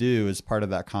trying to do as part of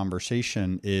that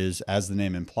conversation is, as the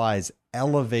name implies,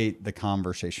 elevate the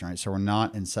conversation, right? So we're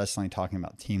not incessantly talking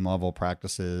about team level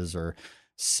practices or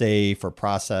safe or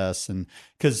process. And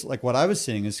because like what I was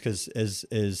seeing is because as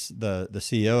the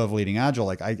CEO of Leading Agile,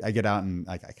 like I get out and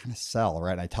like I kind of sell,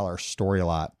 right? I tell our story a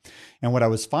lot. And what I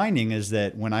was finding is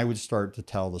that when I would start to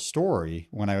tell the story,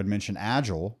 when I would mention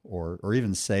Agile or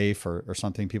even safe or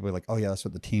something, people are like, oh yeah, that's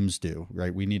what the teams do,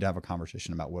 right? We need to have a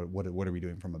conversation about what are we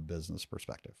doing from a business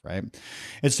perspective, right?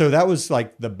 And so that was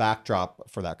like the backdrop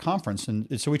for that conference.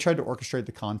 And so we tried to orchestrate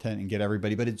the content and get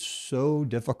everybody, but it's so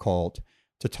difficult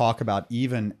to talk about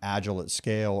even Agile at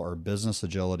scale or business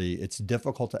agility. It's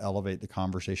difficult to elevate the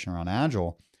conversation around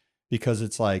Agile because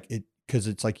it's like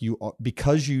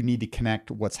because you need to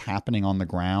connect what's happening on the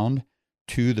ground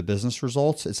to the business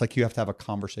results. It's like you have to have a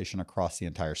conversation across the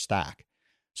entire stack.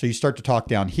 So you start to talk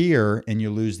down here and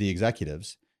you lose the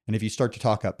executives. And if you start to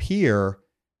talk up here,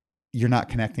 you're not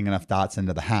connecting enough dots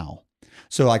into the how.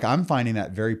 So like I'm finding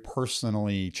that very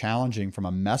personally challenging from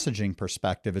a messaging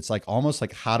perspective. It's like almost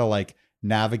like how to like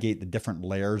navigate the different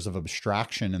layers of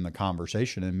abstraction in the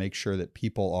conversation and make sure that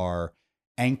people are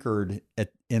anchored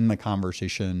in the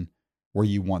conversation where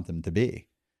you want them to be.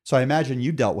 So I imagine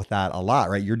you dealt with that a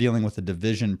lot, right? You're dealing with a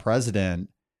division president,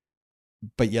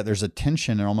 but yet there's a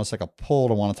tension and almost like a pull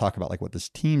to want to talk about like what this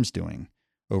team's doing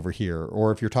over here.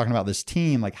 Or if you're talking about this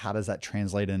team, like how does that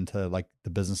translate into like the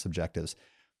business objectives?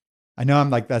 I know I'm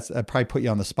like, I probably put you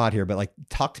on the spot here, but like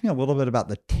talk to me a little bit about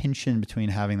the tension between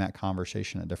having that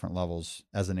conversation at different levels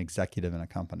as an executive in a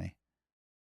company.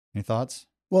 Any thoughts?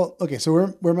 Well, okay. So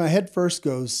where my head first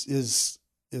goes is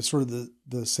sort of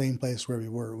the same place where we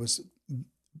were, was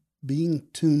being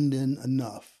tuned in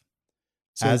enough.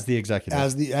 So as the executive,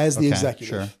 as the executive,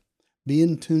 sure.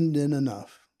 Being tuned in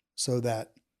enough so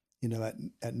that, you know,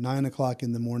 at 9 o'clock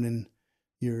in the morning,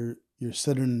 you're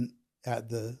sitting at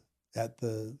the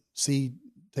C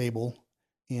table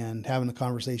and having a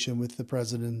conversation with the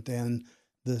president and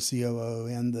the COO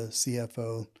and the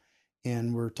CFO.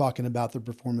 And we're talking about the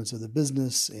performance of the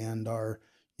business and our,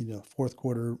 you know, fourth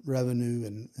quarter revenue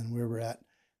and where we're at.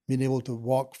 Being able to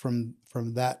walk from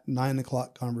that 9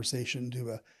 o'clock conversation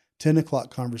to a 10 o'clock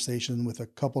conversation with a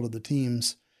couple of the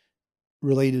teams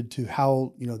related to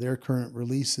how, you know, their current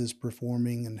release is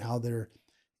performing and how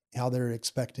they're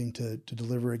expecting to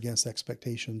deliver against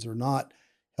expectations or not,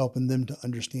 helping them to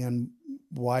understand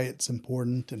why it's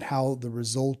important and how the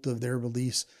result of their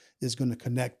release is going to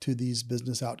connect to these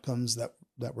business outcomes that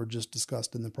were just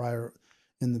discussed in the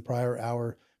prior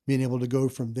hour. Being able to go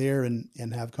from there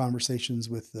and have conversations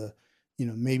with the, you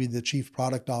know, maybe the chief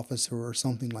product officer or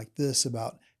something like this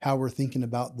about how we're thinking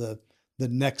about the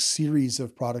next series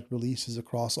of product releases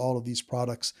across all of these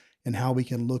products and how we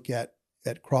can look at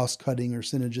cross-cutting or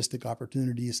synergistic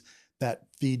opportunities that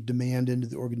feed demand into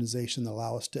the organization that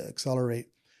allow us to accelerate.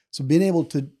 So being able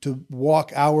to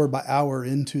walk hour by hour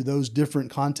into those different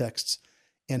contexts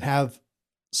and have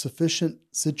sufficient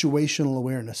situational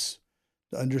awareness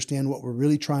to understand what we're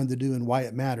really trying to do and why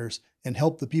it matters, and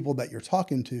help the people that you're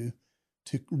talking to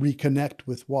reconnect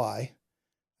with why,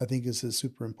 I think is a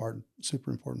super important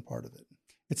part of it.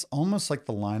 It's almost like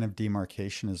the line of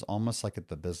demarcation is almost like at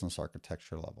the business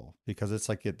architecture level, because it's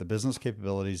like at the business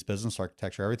capabilities, business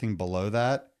architecture, everything below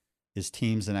that is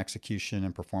teams and execution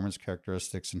and performance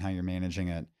characteristics and how you're managing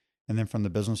it. And then from the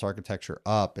business architecture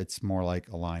up, it's more like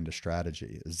aligned to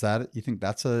strategy. Is that, you think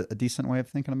that's a decent way of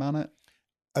thinking about it?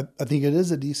 I think it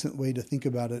is a decent way to think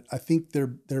about it. I think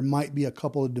there might be a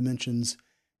couple of dimensions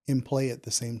in play at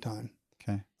the same time.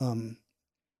 Okay.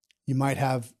 You might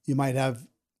have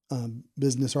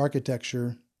business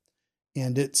architecture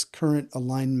and its current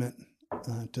alignment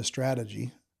to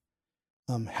strategy.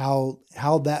 How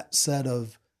that set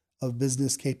of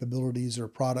business capabilities or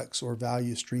products or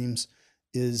value streams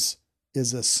is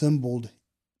assembled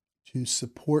to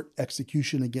support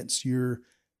execution against your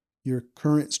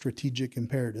current strategic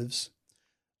imperatives.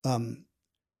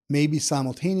 Maybe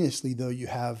simultaneously, though, you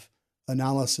have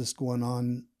analysis going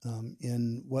on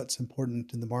in what's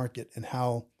important in the market and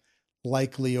how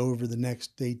likely over the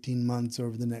next 18 months,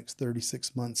 over the next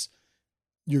 36 months,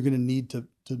 you're going to need to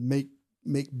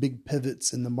make big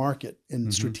pivots in the market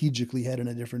and strategically head in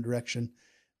a different direction,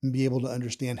 and be able to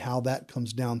understand how that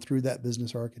comes down through that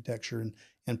business architecture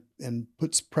and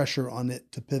puts pressure on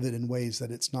it to pivot in ways that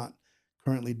it's not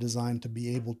currently designed to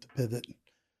be able to pivot.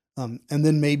 And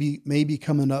then maybe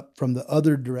coming up from the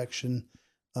other direction,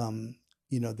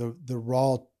 the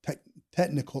raw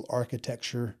technical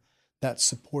architecture that's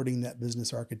supporting that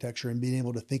business architecture, and being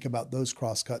able to think about those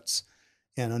crosscuts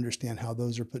and understand how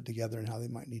those are put together and how they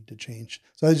might need to change.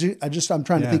 So I'm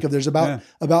trying to think of, there's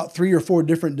about 3 or 4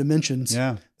 different dimensions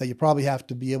that you probably have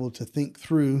to be able to think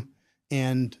through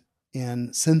and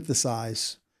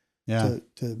synthesize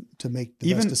to make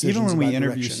the best decisions. Even when we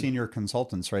interview senior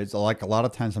consultants, right? So like a lot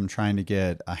of times I'm trying to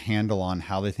get a handle on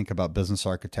how they think about business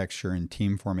architecture and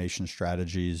team formation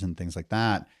strategies and things like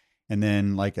that. And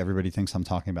then like everybody thinks I'm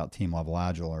talking about team level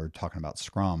agile or talking about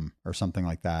Scrum or something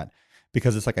like that,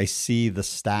 because it's like I see the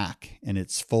stack in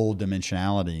its full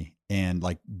dimensionality, and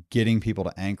like getting people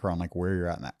to anchor on like where you're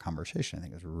at in that conversation, I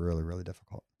think is really, really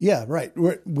difficult. Yeah, right.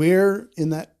 Where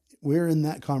in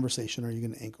that conversation are you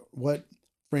going to anchor? What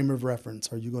frame of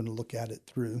reference are you going to look at it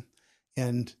through?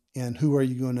 And who are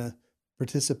you going to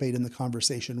participate in the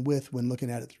conversation with when looking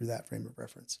at it through that frame of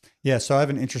reference? Yeah. So I have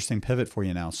an interesting pivot for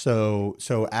you now. So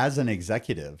as an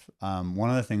executive, one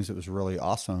of the things that was really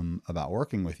awesome about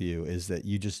working with you is that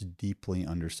you just deeply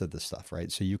understood this stuff,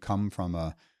 right? So you come from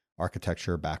a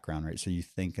architecture background, right? So you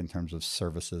think in terms of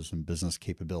services and business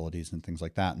capabilities and things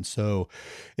like that. And so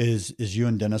as you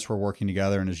and Dennis were working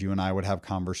together, and as you and I would have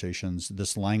conversations,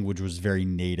 this language was very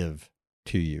native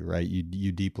to you, right?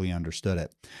 You deeply understood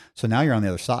it. So now you're on the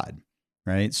other side,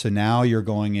 right? So now you're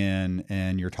going in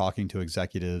and you're talking to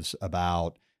executives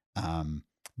about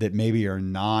that maybe are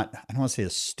not, I don't want to say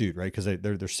astute, right? Because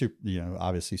they're super,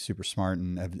 obviously super smart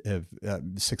and have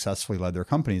successfully led their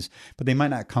companies, but they might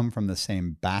not come from the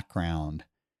same background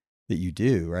that you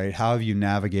do, right? How have you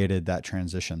navigated that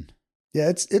transition? Yeah,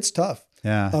 it's tough.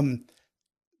 Yeah.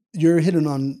 You're hitting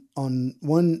on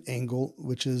one angle,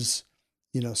 which is,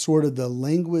 sort of the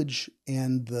language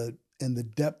and the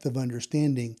depth of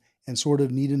understanding, and sort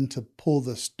of needing to pull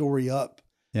the story up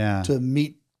to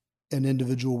meet an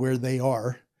individual where they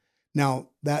are. Now,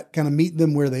 that kind of meet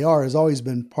them where they are has always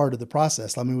been part of the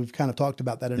process. I mean, we've kind of talked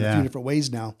about that in a few different ways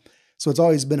now. So it's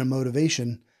always been a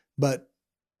motivation, but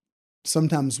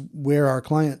sometimes where our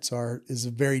clients are is a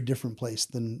very different place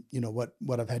than,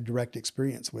 what I've had direct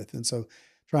experience with. And so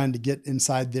trying to get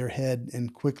inside their head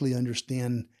and quickly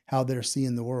understand how they're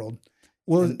seeing the world.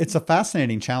 Well, it's a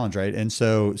fascinating challenge, right? And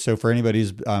so for anybody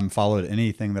who's followed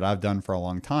anything that I've done for a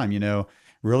long time,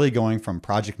 really going from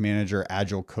project manager,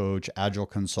 agile coach, agile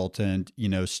consultant,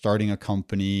 starting a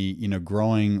company,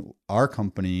 growing our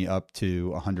company up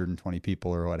to 120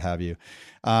 people or what have you.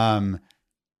 There's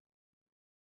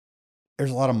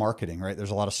a lot of marketing, right?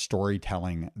 There's a lot of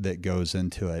storytelling that goes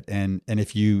into it. And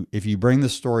if you bring the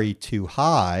story too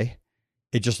high,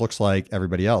 it just looks like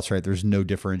everybody else, right? There's no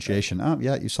differentiation. Oh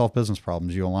yeah, you solve business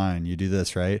problems, you align, you do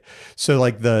this, right? So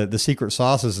like the secret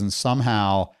sauce is, and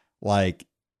somehow like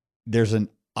there's an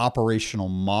operational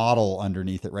model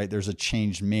underneath it, right? There's a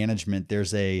change management.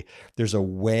 There's a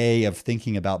way of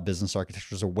thinking about business architecture.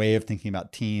 There's a way of thinking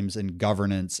about teams and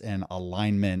governance and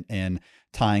alignment and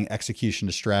tying execution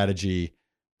to strategy.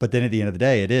 But then at the end of the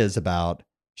day, it is about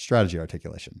strategy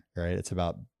articulation, right? It's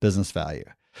about business value.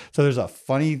 So there's a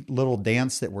funny little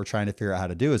dance that we're trying to figure out how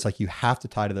to do. It's like you have to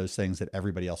tie to those things that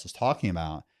everybody else is talking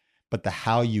about, but the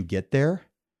how you get there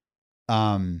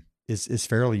is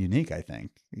fairly unique, I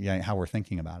think. Yeah, how we're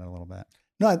thinking about it a little bit.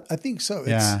 No, I think so.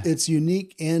 It's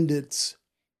unique, and it's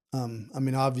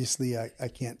obviously I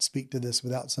can't speak to this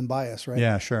without some bias, right?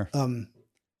 Yeah, sure.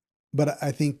 But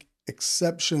I think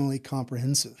exceptionally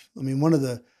comprehensive. I mean, one of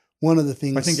the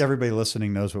things, I think everybody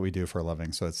listening knows what we do for a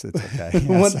living, so it's okay. I'm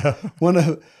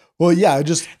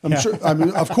sure. I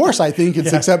mean, of course, I think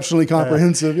it's exceptionally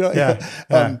comprehensive.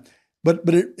 But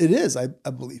it is. I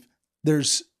believe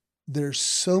there's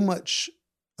so much.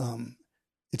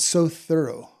 It's so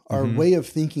thorough. Our way of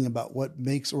thinking about what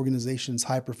makes organizations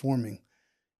high performing,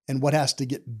 and what has to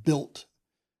get built,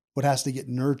 what has to get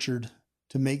nurtured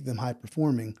to make them high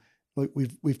performing.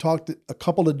 We've talked a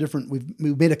couple of different.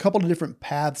 We've made a couple of different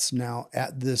paths now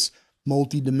at this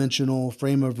multidimensional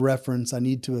frame of reference. I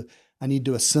need to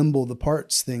assemble the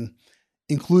parts thing,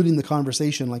 including the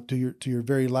conversation. Like to your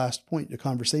very last point, the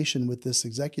conversation with this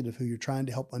executive who you're trying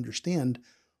to help understand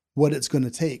what it's going to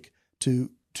take to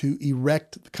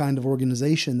erect the kind of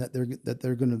organization that they're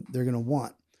going to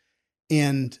want.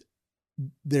 And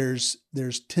there's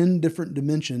 10 different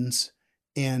dimensions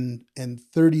and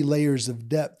 30 layers of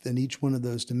depth in each one of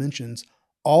those dimensions,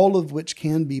 all of which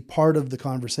can be part of the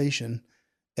conversation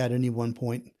at any one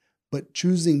point, but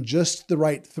choosing just the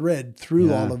right thread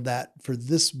through all of that for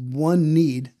this one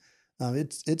need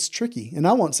It's tricky, and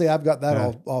I won't say I've got that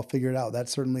all figured out.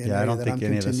 That's certainly an area I don't that think I'm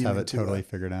any of us have it to, totally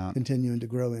figured out. Continuing to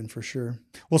grow in for sure.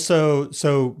 Well,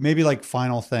 so maybe like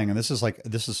final thing, and this is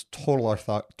totally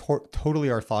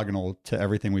orthogonal to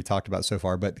everything we talked about so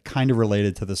far, but kind of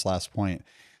related to this last point.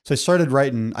 So I started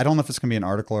writing. I don't know if it's going to be an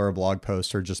article or a blog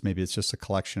post, or just maybe it's just a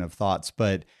collection of thoughts,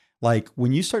 but like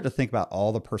when you start to think about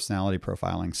all the personality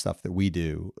profiling stuff that we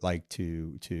do, like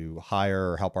to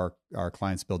hire or help our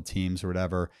clients build teams or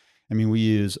whatever. I mean, we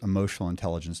use emotional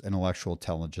intelligence, intellectual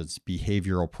intelligence,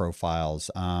 behavioral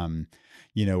profiles. Are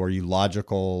you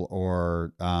logical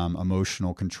or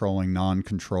emotional, controlling,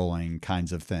 non-controlling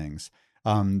kinds of things?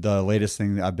 The latest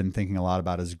thing that I've been thinking a lot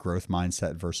about is growth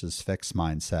mindset versus fixed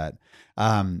mindset.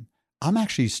 I'm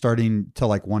actually starting to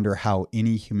like wonder how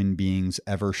any human beings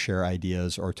ever share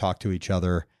ideas or talk to each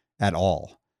other at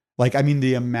all. Like, I mean,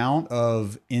 the amount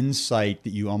of insight that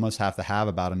you almost have to have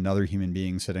about another human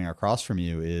being sitting across from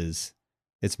you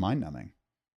it's mind numbing.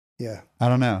 Yeah. I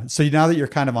don't know. So now that you're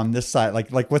kind of on this side,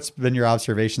 like what's been your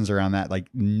observations around that? Like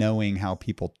knowing how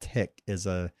people tick as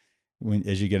you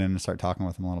get in and start talking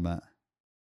with them a little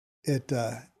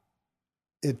bit.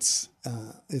 It's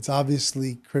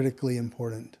obviously critically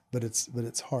important, but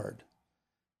it's hard.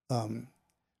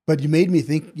 But you made me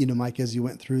think, Mike, as you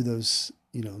went through those,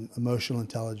 emotional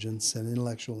intelligence and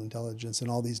intellectual intelligence and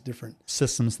all these different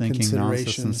systems thinking,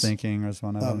 non-systems thinking is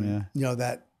one of them. Yeah.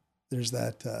 That there's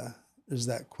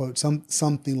that quote,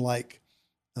 something like,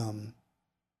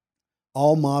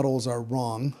 all models are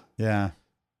wrong. Yeah.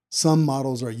 Some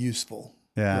models are useful.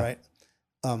 Yeah. Right.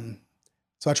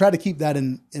 So I try to keep that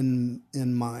in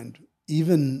mind,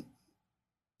 even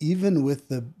with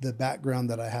the background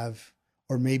that I have,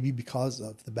 or maybe because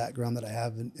of the background that I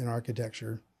have in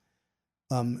architecture.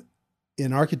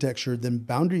 In architecture, then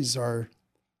boundaries are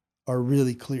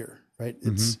really clear, right?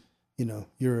 It's,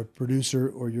 you're a producer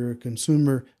or you're a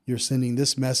consumer, you're sending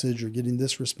this message or getting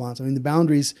this response. I mean,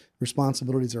 the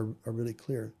responsibilities are really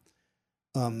clear.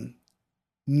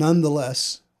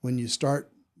 Nonetheless, when you start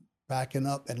backing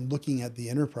up and looking at the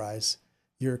enterprise,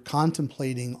 you're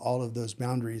contemplating all of those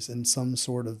boundaries in some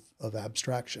sort of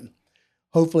abstraction.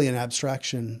 Hopefully an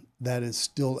abstraction that is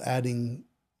still adding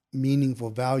meaningful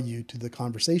value to the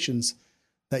conversations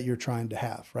that you're trying to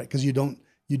have, right? Because you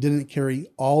didn't carry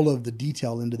all of the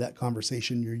detail into that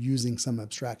conversation. You're using some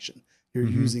abstraction. You're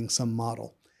using some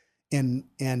model. And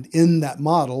in that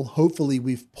model, hopefully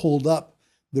we've pulled up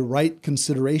the right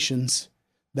considerations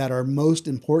that are most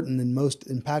important and most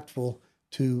impactful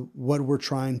to what we're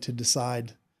trying to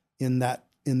decide in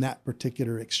that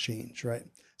particular exchange, right?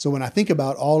 So when I think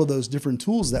about all of those different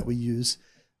tools that we use,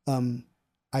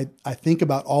 I think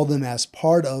about all of them as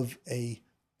part of a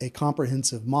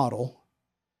comprehensive model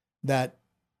that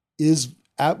is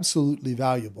absolutely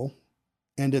valuable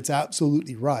and it's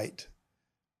absolutely right,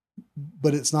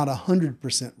 but it's not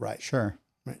 100% right. Sure.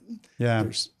 Right. Yeah.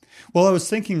 Well, I was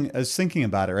thinking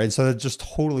about it, right? So it's just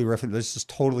totally there's just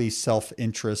totally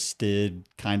self-interested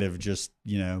kind of just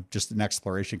an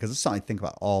exploration, because it's something I think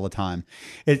about all the time.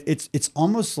 It's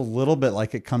almost a little bit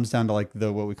like it comes down to like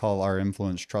what we call our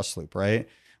influence trust loop, right?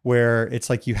 Where it's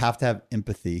like you have to have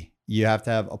empathy. You have to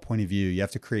have a point of view. You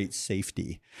have to create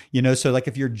safety, so like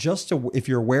if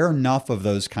you're aware enough of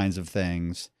those kinds of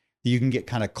things, you can get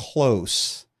kind of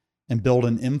close and build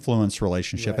an influence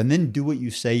relationship, right, and then do what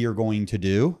you say you're going to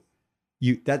do.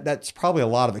 That's probably a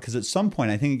lot of it, because at some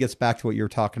point, I think it gets back to what you're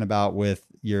talking about with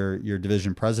your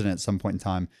division president at some point in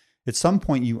time. At some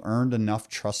point, you earned enough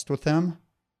trust with him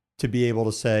to be able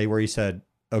to say, where he said,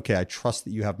 okay, I trust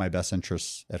that you have my best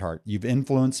interests at heart. You've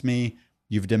influenced me.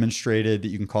 You've demonstrated that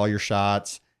you can call your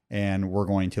shots, and we're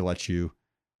going to let you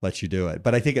do it.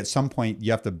 But I think at some point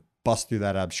you have to bust through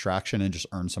that abstraction and just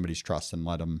earn somebody's trust and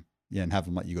let them, and have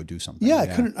them let you go do something. Yeah,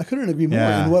 I couldn't agree more.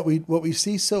 Yeah. And what we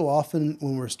see so often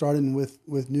when we're starting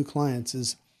with new clients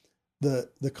is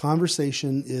the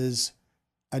conversation is,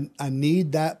 I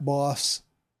need that boss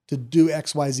to do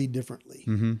XYZ differently.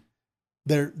 Mm-hmm.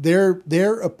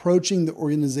 They're approaching the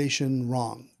organization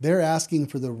wrong. They're asking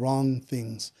for the wrong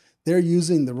things. They're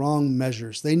using the wrong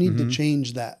measures. They need to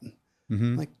change that.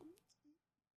 Mm-hmm.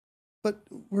 But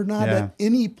we're not at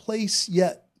any place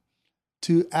yet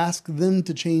to ask them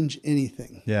to change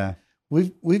anything. Yeah.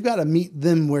 We've got to meet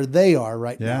them where they are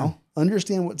right now,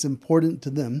 understand what's important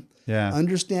to them,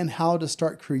 understand how to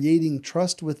start creating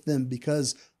trust with them,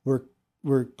 because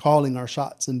we're calling our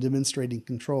shots and demonstrating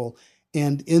control.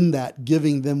 And in that,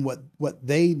 giving them what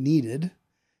they needed.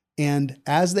 And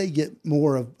as they get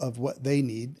more of what they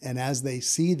need, and as they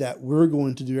see that we're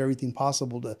going to do everything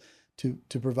possible to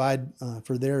provide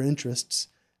for their interests,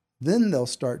 then they'll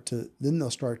start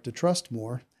to trust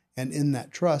more. And in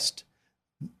that trust,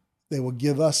 they will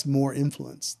give us more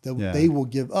influence. They will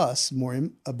give us more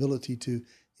ability to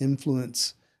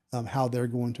influence how they're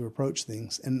going to approach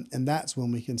things. And that's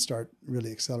when we can start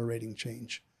really accelerating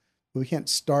change. But we can't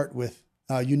start with,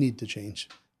 you need to change.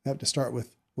 We have to start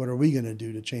with, what are we going to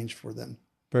do to change for them?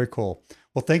 Very cool.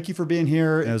 Well, thank you for being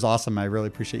here. It was awesome. I really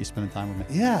appreciate you spending time with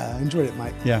me. Yeah, I enjoyed it,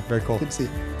 Mike. Yeah, very cool. Good to see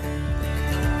you.